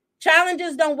wait.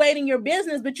 Challenges don't wait in your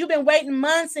business, but you've been waiting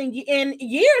months and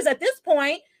years at this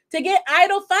point to get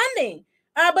EIDL funding.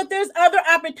 But there's other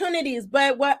opportunities.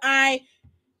 But what I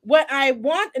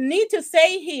need to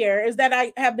say here is that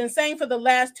I have been saying for the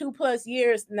last 2+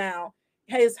 years now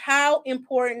is how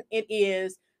important it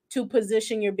is to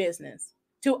position your business,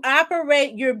 to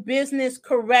operate your business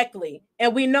correctly.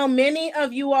 And we know many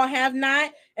of you all have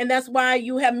not, and that's why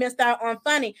you have missed out on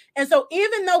funding. And so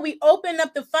even though we open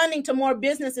up the funding to more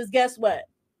businesses, guess what?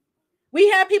 We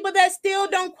have people that still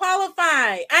don't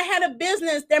qualify. I had a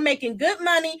business, they're making good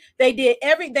money. They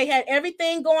had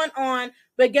everything going on,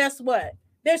 but guess what?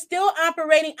 They're still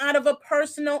operating out of a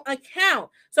personal account.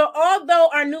 So although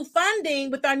with our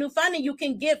new funding, you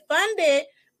can get funded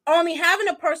only having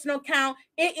a personal account,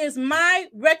 it is my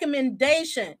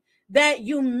recommendation that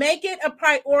you make it a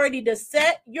priority to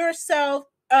set yourself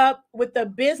up with a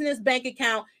business bank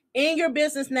account in your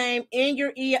business name,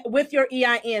 with your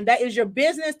EIN. That is your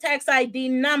business tax ID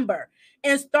number.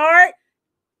 And start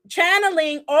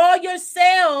channeling all your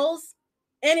sales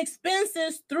and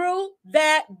expenses through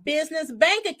that business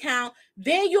bank account.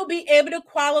 Then you'll be able to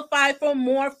qualify for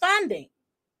more funding.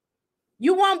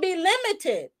 You won't be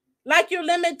limited like you're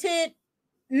limited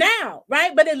now,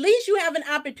 right? But at least you have an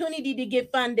opportunity to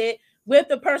get funded with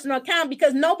a personal account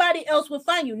because nobody else will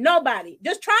fund you. Nobody.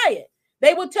 Just try it.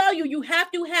 They will tell you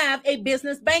have to have a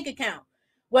business bank account.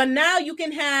 Well, now you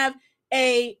can have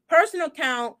a personal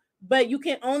account, but you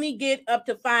can only get up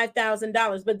to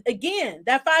 $5,000. But again,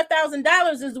 that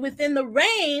 $5,000 is within the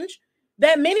range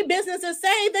that many businesses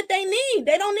say that they need.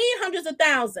 They don't need hundreds of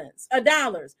thousands of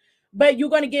dollars, but you're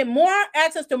going to get more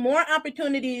access to more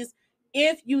opportunities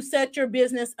if you set your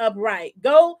business up right.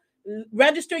 Go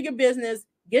register your business,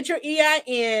 get your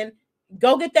EIN,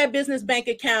 go get that business bank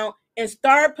account, and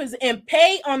start and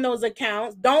pay on those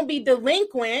accounts. Don't be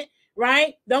delinquent,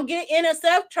 right? Don't get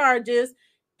NSF charges,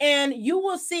 and you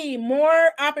will see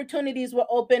more opportunities will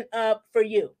open up for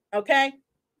you. Okay.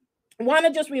 Want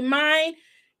to just remind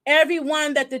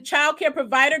everyone that the child care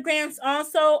provider grants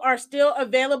also are still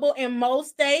available in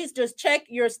most states. Just check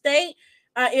your state.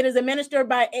 It is administered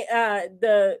by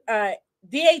the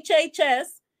DHHS,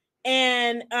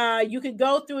 and you could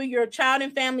go through your Child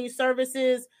and Family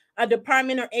Services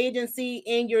department or agency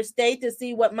in your state to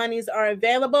see what monies are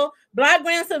available. Block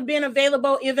grants have been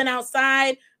available even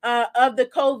outside of the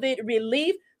COVID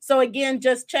relief. So again,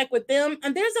 just check with them.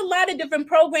 And there's a lot of different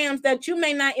programs that you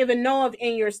may not even know of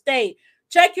in your state.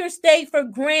 Check your state for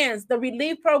grants. The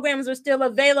relief programs are still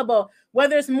available,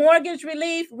 whether it's mortgage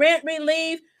relief, rent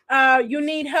relief, you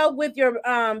need help with your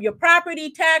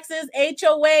property taxes,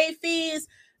 HOA fees.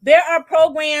 There are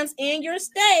programs in your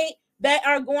state that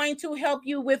are going to help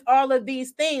you with all of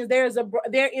these things. There is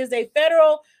a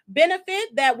federal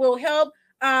benefit that will help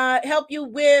you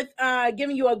with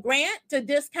giving you a grant to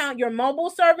discount your mobile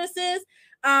services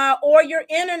or your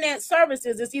internet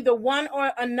services. It's either one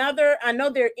or another. I know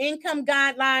there are income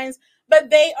guidelines, but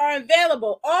they are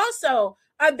available. Also,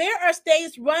 there are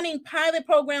states running pilot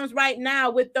programs right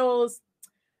now with those,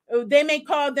 they may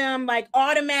call them like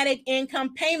automatic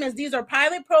income payments. These are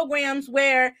pilot programs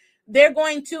where they're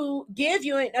going to give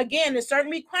you, again, there's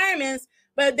certain requirements,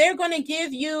 but they're going to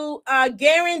give you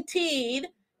guaranteed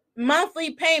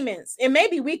monthly payments. It may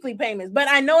be weekly payments, but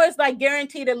I know it's like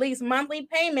guaranteed at least monthly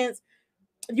payments.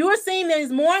 You're seeing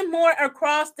these more and more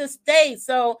across the state.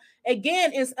 So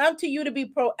again, it's up to you to be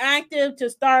proactive, to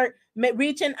start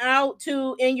reaching out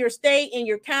to in your state, in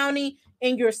your county,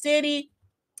 in your city,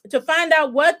 to find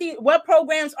out what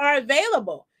programs are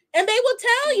available. And they will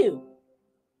tell you.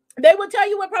 They will tell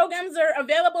you what programs are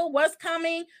available, what's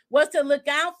coming, what to look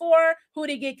out for, who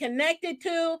to get connected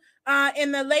to.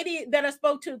 And the lady that I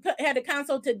spoke to had a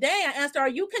consult today. I asked her, are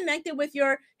you connected with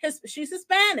she's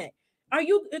Hispanic. Are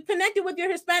you connected with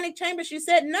your Hispanic chamber? She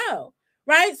said no.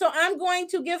 Right? So I'm going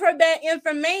to give her that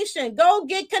information. Go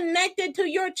get connected to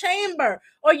your chamber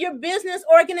or your business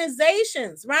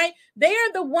organizations, right? They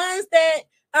are the ones that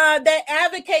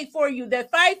advocate for you,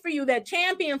 that fight for you, that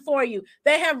champion for you,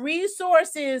 that have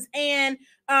resources and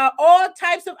all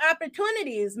types of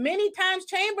opportunities. Many times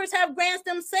chambers have grants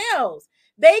themselves.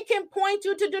 They can point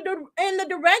you in the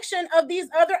direction of these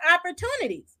other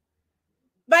opportunities.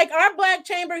 Like our Black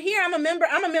chamber here, I'm a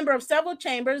member of several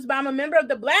chambers, but I'm a member of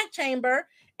the Black chamber,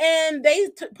 and they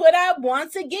put out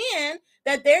once again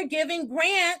that they're giving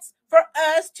grants for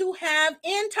us to have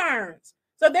interns.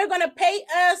 So they're going to pay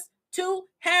us to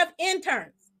have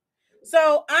interns.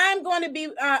 So I'm going to be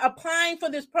applying for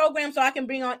this program so I can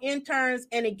bring on interns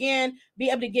and again be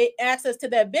able to get access to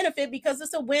that benefit, because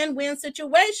it's a win-win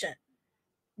situation,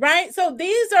 right? So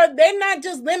they're not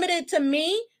just limited to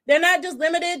me. They're not just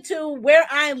limited to where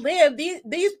I live.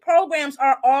 These programs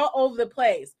are all over the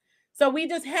place. So we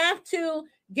just have to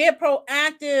get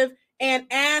proactive and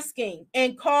asking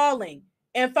and calling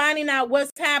and finding out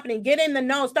what's happening. Get in the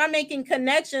know, start making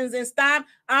connections, and stop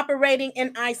operating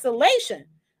in isolation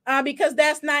because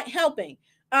that's not helping.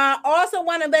 Also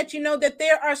want to let you know that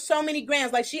there are so many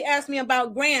grants. Like she asked me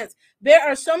about grants. There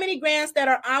are so many grants that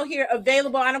are out here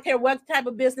available. I don't care what type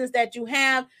of business that you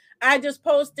have. I just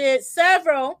posted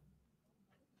several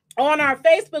on our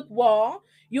Facebook wall.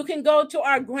 You can go to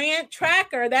our grant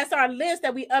tracker. That's our list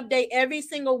that we update every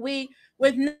single week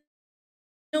with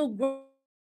new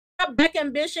Black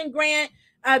Ambition grant.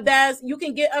 You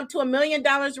can get up to $1 million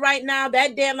right now.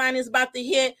 That deadline is about to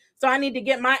hit, so I need to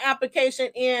get my application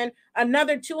in.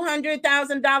 Another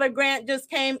 $200,000 grant just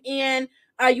came in.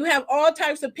 You have all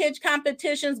types of pitch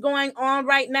competitions going on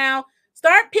right now.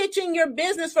 Start pitching your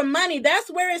business for money. That's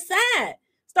where it's at.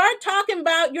 Start talking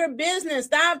about your business.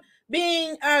 Stop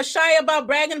being shy about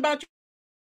bragging about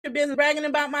your business, bragging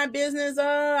about my business.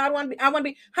 I want to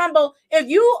be humble. If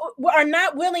you are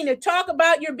not willing to talk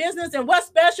about your business and what's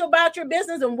special about your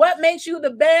business and what makes you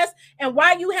the best and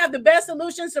why you have the best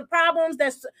solutions to problems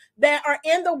that are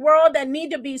in the world that need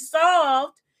to be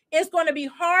solved, it's going to be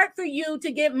hard for you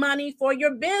to get money for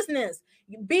your business.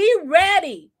 Be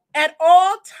ready at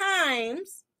all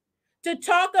times to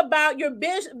talk about your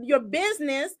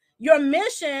business, your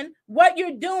mission, what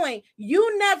you're doing.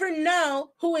 You never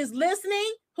know who is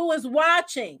listening, who is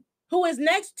watching, who is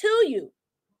next to you,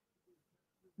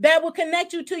 that will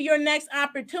connect you to your next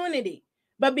opportunity.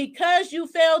 But because you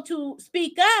fail to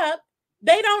speak up,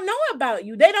 they don't know about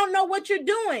you. They don't know what you're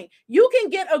doing. You can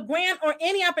get a grant or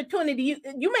any opportunity.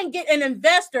 You may get an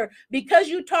investor because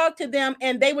you talked to them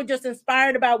and they were just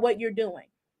inspired about what you're doing.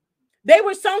 They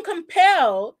were so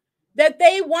compelled that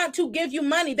they want to give you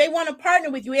money. They want to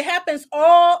partner with you. It happens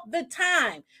all the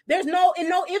time. There's no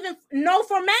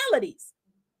formalities.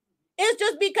 It's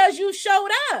just because you showed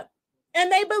up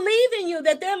and they believe in you,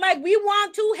 that they're like, we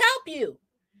want to help you.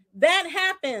 That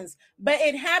happens, but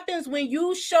it happens when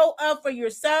you show up for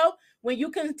yourself, when you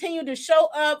continue to show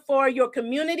up for your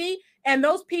community and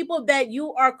those people that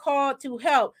you are called to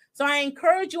help. So I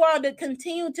encourage you all to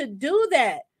continue to do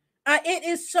that. It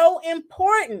is so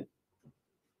important,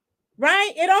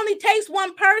 right? It only takes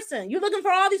one person. You're looking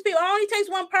for all these people. It only takes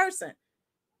one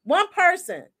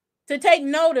person to take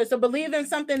notice or believe in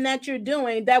something that you're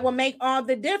doing that will make all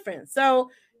the difference. So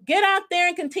get out there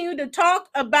and continue to talk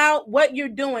about what you're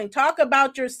doing. Talk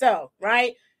about yourself,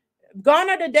 right? Gone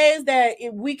are the days that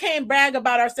we can't brag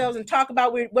about ourselves and talk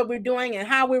about what we're doing and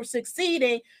how we're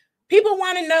succeeding. People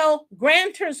want to know,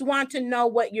 grantors want to know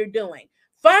what you're doing.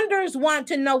 Funders want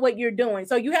to know what you're doing.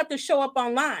 So you have to show up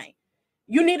online.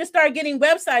 You need to start getting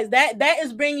websites. That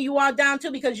is bringing you all down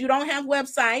too, because you don't have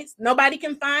websites. Nobody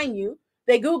can find you.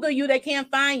 They Google you, they can't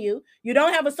find you. You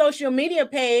don't have a social media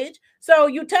page. So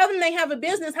you tell them they have a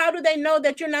business. How do they know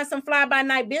that you're not some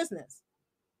fly-by-night business?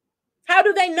 How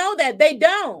do they know that? They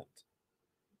don't.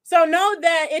 So know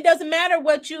that it doesn't matter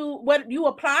what you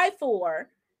apply for.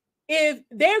 If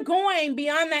they're going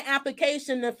beyond that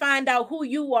application to find out who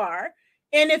you are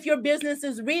and if your business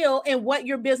is real and what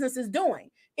your business is doing.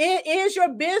 Is your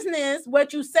business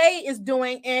what you say is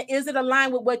doing, and is it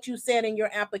aligned with what you said in your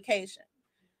application?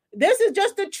 This is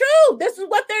just the truth. This is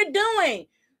what they're doing.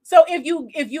 So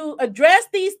if you address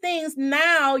these things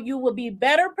now, you will be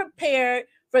better prepared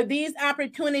for these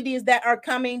opportunities that are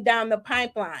coming down the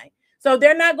pipeline. So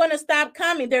they're not going to stop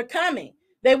coming. They're coming.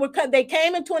 They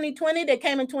came in 2020. They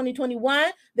came in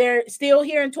 2021. They're still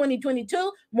here in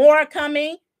 2022. More are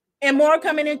coming, and more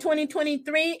coming in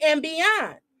 2023 and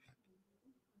beyond.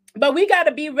 But we got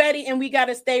to be ready, and we got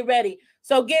to stay ready.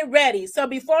 So get ready. So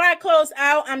before I close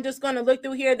out, I'm just going to look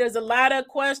through here. There's a lot of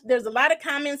questions. There's a lot of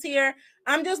comments here.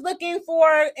 I'm just looking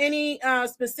for any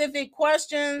specific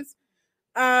questions.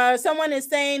 Someone is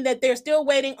saying that they're still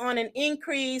waiting on an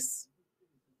increase.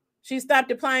 She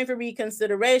stopped applying for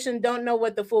reconsideration. Don't know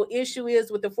what the full issue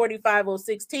is with the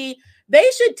 4506T. They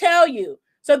should tell you.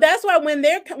 So that's why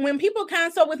when people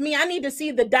consult with me, I need to see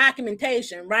the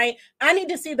documentation, right? I need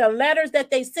to see the letters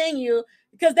that they send you,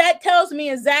 because that tells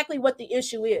me exactly what the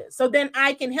issue is. So then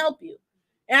I can help you,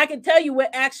 and I can tell you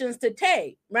what actions to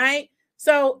take, right?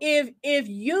 So if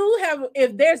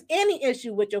there's any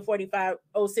issue with your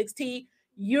 4506T,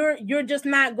 you're just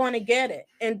not going to get it,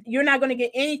 and you're not going to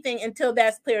get anything until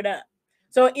that's cleared up.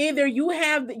 So either you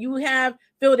have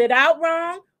filled it out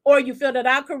wrong, or you filled it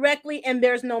out correctly and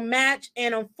there's no match,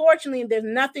 and unfortunately there's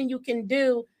nothing you can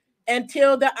do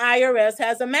until the IRS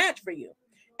has a match for you.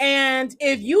 And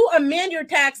if you amend your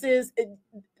taxes,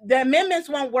 the amendments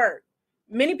won't work.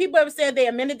 Many people have said they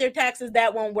amended their taxes.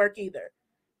 That won't work either.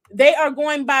 They are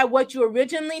going by what you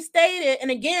originally stated.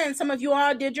 And again, some of you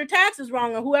all did your taxes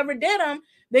wrong, or whoever did them.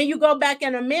 Then you go back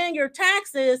and amend your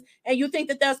taxes and you think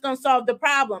that that's going to solve the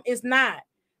problem. It's not,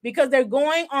 because they're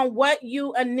going on what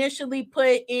you initially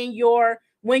put in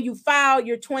when you filed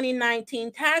your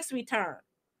 2019 tax return,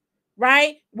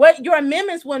 right? What your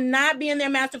amendments will not be in their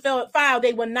master file.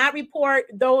 They will not report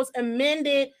those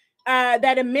amended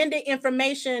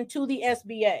information to the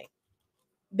SBA.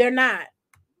 They're not.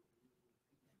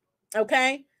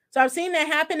 Okay. So I've seen that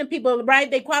happen to people,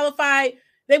 right? They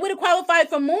would have qualified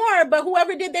for more, but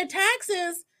whoever did their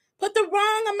taxes put the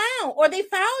wrong amount, or they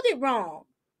filed it wrong.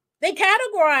 They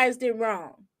categorized it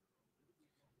wrong.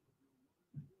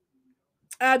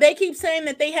 They keep saying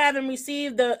that they haven't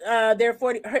received her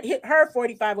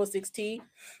 4506T,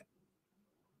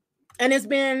 and it's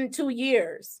been 2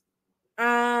 years.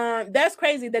 That's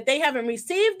crazy that they haven't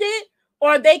received it,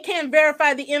 or they can't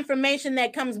verify the information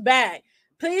that comes back.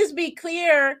 Please be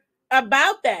clear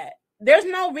about that. There's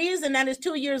no reason that it's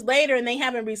 2 years later and they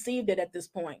haven't received it at this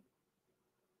point,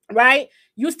 right?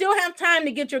 You still have time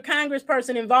to get your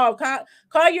congressperson involved.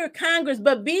 Call your Congress,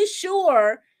 but be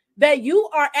sure that you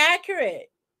are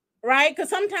accurate, right? Because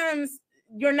sometimes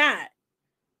you're not.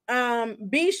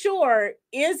 Be sure,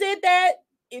 is it that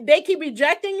they keep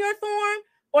rejecting your form,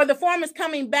 or the form is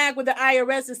coming back with the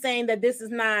IRS is saying that this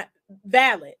is not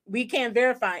valid? We can't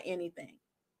verify anything.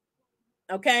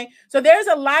 Okay, so there's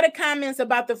a lot of comments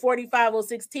about the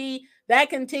 4506T. That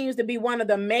continues to be one of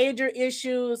the major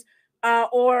issues,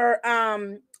 or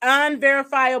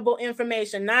unverifiable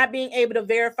information, not being able to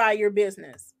verify your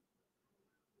business.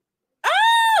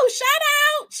 Oh, shout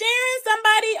out, Sharon,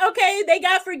 somebody. Okay, they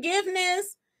got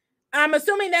forgiveness. I'm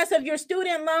assuming that's of your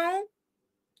student loan.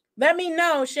 Let me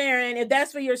know, Sharon, if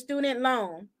that's for your student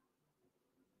loan.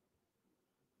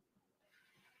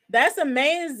 That's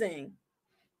amazing.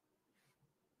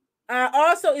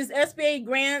 Also, is SBA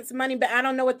grants money, but I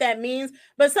don't know what that means.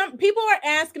 But some people are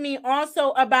asking me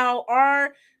also about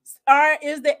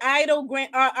is the idle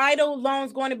grant idle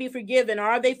loans going to be forgiven?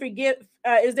 Are they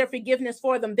is there forgiveness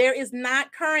for them? There is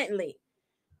not currently.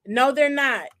 No, they're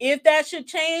not. If that should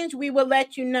change, we will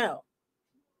let you know.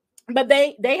 But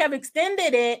they have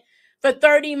extended it for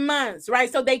 30 months,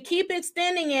 right? So they keep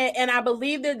extending it, and I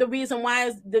believe that the reason why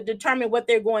is to determine what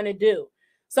they're going to do.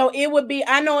 So it would be,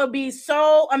 I know it'd be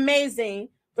so amazing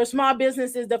for small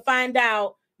businesses to find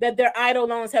out that their idle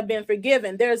loans have been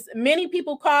forgiven. There's many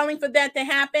people calling for that to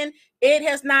happen. It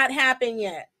has not happened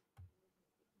yet.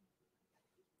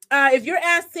 If you're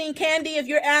asking, Candy, if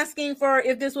you're asking for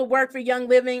if this will work for Young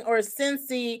Living or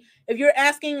Cincy, if you're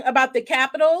asking about the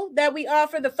capital that we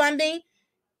offer, the funding,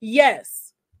 yes.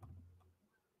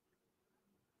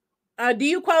 Do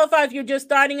you qualify if you're just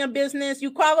starting a business?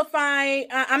 You qualify.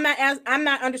 I'm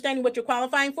not understanding what you're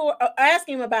qualifying for,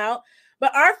 asking about.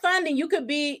 But our funding, you could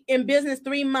be in business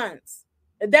 3 months.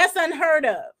 That's unheard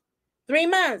of. 3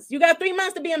 months. You got 3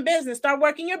 months to be in business. Start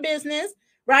working your business,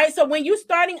 right? So when you're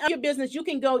starting up your business, you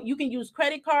can use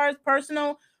credit cards,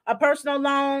 a personal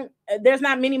loan. There's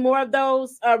not many more of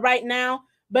those right now.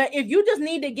 But if you just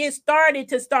need to get started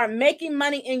to start making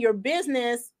money in your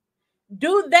business,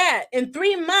 do that in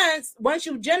 3 months. Once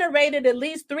you've generated at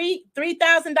least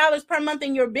 $3,000 per month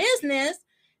in your business,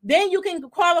 then you can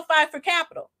qualify for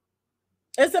capital.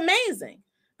 It's amazing.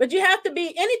 But you have to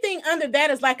be, anything under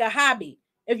that is like a hobby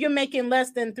if you're making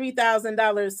less than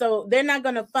 $3,000. So they're not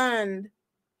going to fund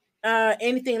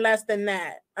anything less than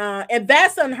that. And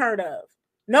that's unheard of.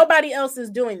 Nobody else is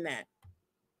doing that.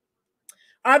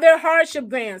 Are there hardship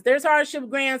grants? There's hardship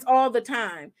grants all the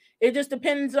time. It just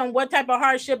depends on what type of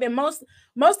hardship. And most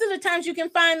of the times you can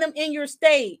find them in your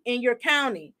state, in your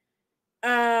county.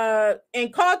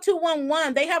 And call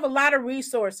 211. They have a lot of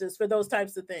resources for those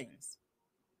types of things.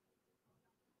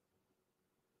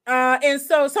 And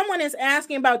so someone is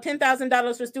asking about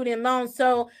 $10,000 for student loans.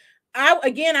 So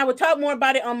I would talk more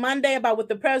about it on Monday, about what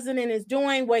the president is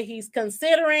doing, what he's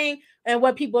considering, and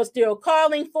what people are still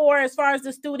calling for as far as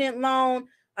the student loan.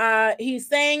 He's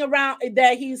saying around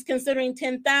that he's considering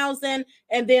 10,000,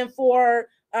 and then for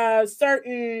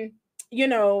certain,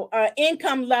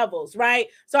 income levels, right?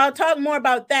 So I'll talk more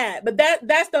about that. But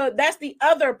that's the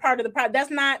other part of the project.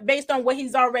 That's not based on what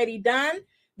he's already done.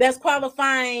 That's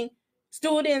qualifying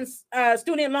student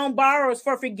loan borrowers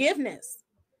for forgiveness.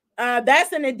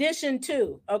 That's an addition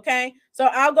too. Okay. So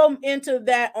I'll go into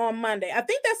that on Monday. I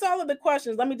think that's all of the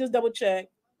questions. Let me just double check.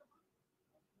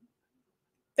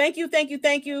 Thank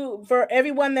you for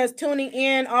everyone that's tuning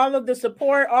in, all of the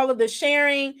support, all of the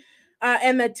sharing,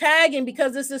 and the tagging,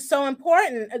 because this is so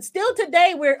important. And still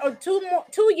today, we're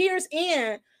 2 years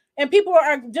in, and people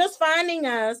are just finding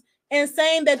us and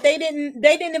saying that they didn't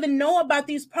even know about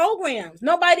these programs.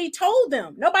 Nobody told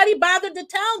them. Nobody bothered to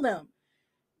tell them.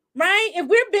 Right? If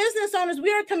we're business owners,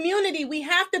 we're a community. We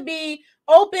have to be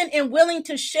open and willing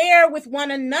to share with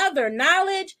one another.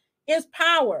 Knowledge is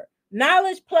power.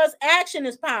 Knowledge plus action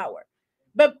is power.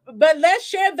 But let's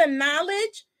share the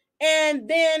knowledge, and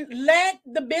then let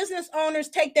the business owners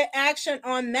take the action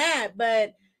on that.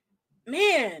 But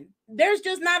man, there's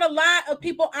just not a lot of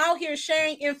people out here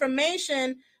sharing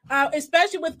information,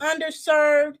 especially with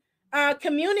underserved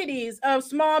communities of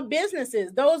small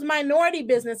businesses, those minority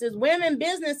businesses, women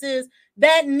businesses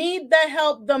that need the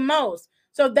help the most.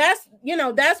 So that's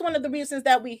one of the reasons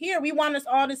that we're here. We want us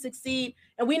all to succeed,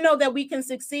 and we know that we can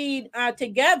succeed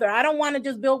together. I don't want to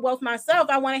just build wealth myself.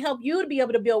 I want to help you to be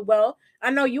able to build wealth. I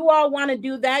know you all want to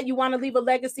do that. You want to leave a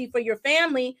legacy for your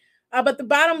family. But the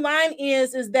bottom line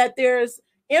is that there's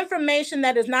information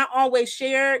that is not always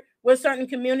shared with certain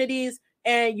communities,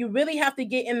 and you really have to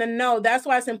get in the know. That's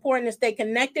why it's important to stay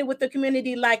connected with a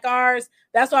community like ours.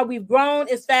 That's why we've grown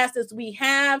as fast as we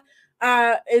have,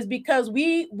 is because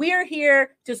we're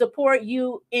here to support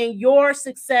you in your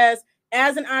success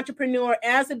as an entrepreneur,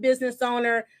 as a business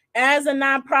owner, as a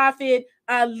nonprofit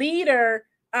leader,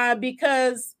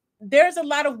 because there's a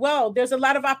lot of wealth, there's a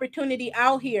lot of opportunity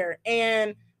out here,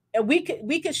 and we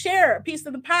could share a piece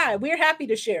of the pie. We're happy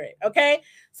to share it. Okay.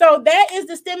 So that is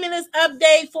the stimulus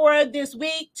update for this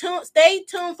week. Stay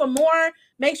tuned for more.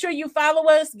 Make sure you follow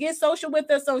us, get social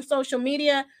with us on social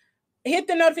media, hit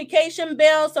the notification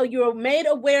bell so you're made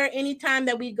aware anytime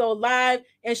that we go live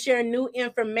and share new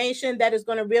information that is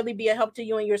going to really be a help to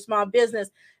you and your small business.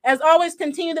 As always,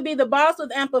 continue to be the boss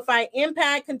with Amplify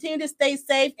Impact. Continue to stay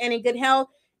safe and in good health.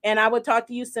 And I will talk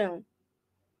to you soon.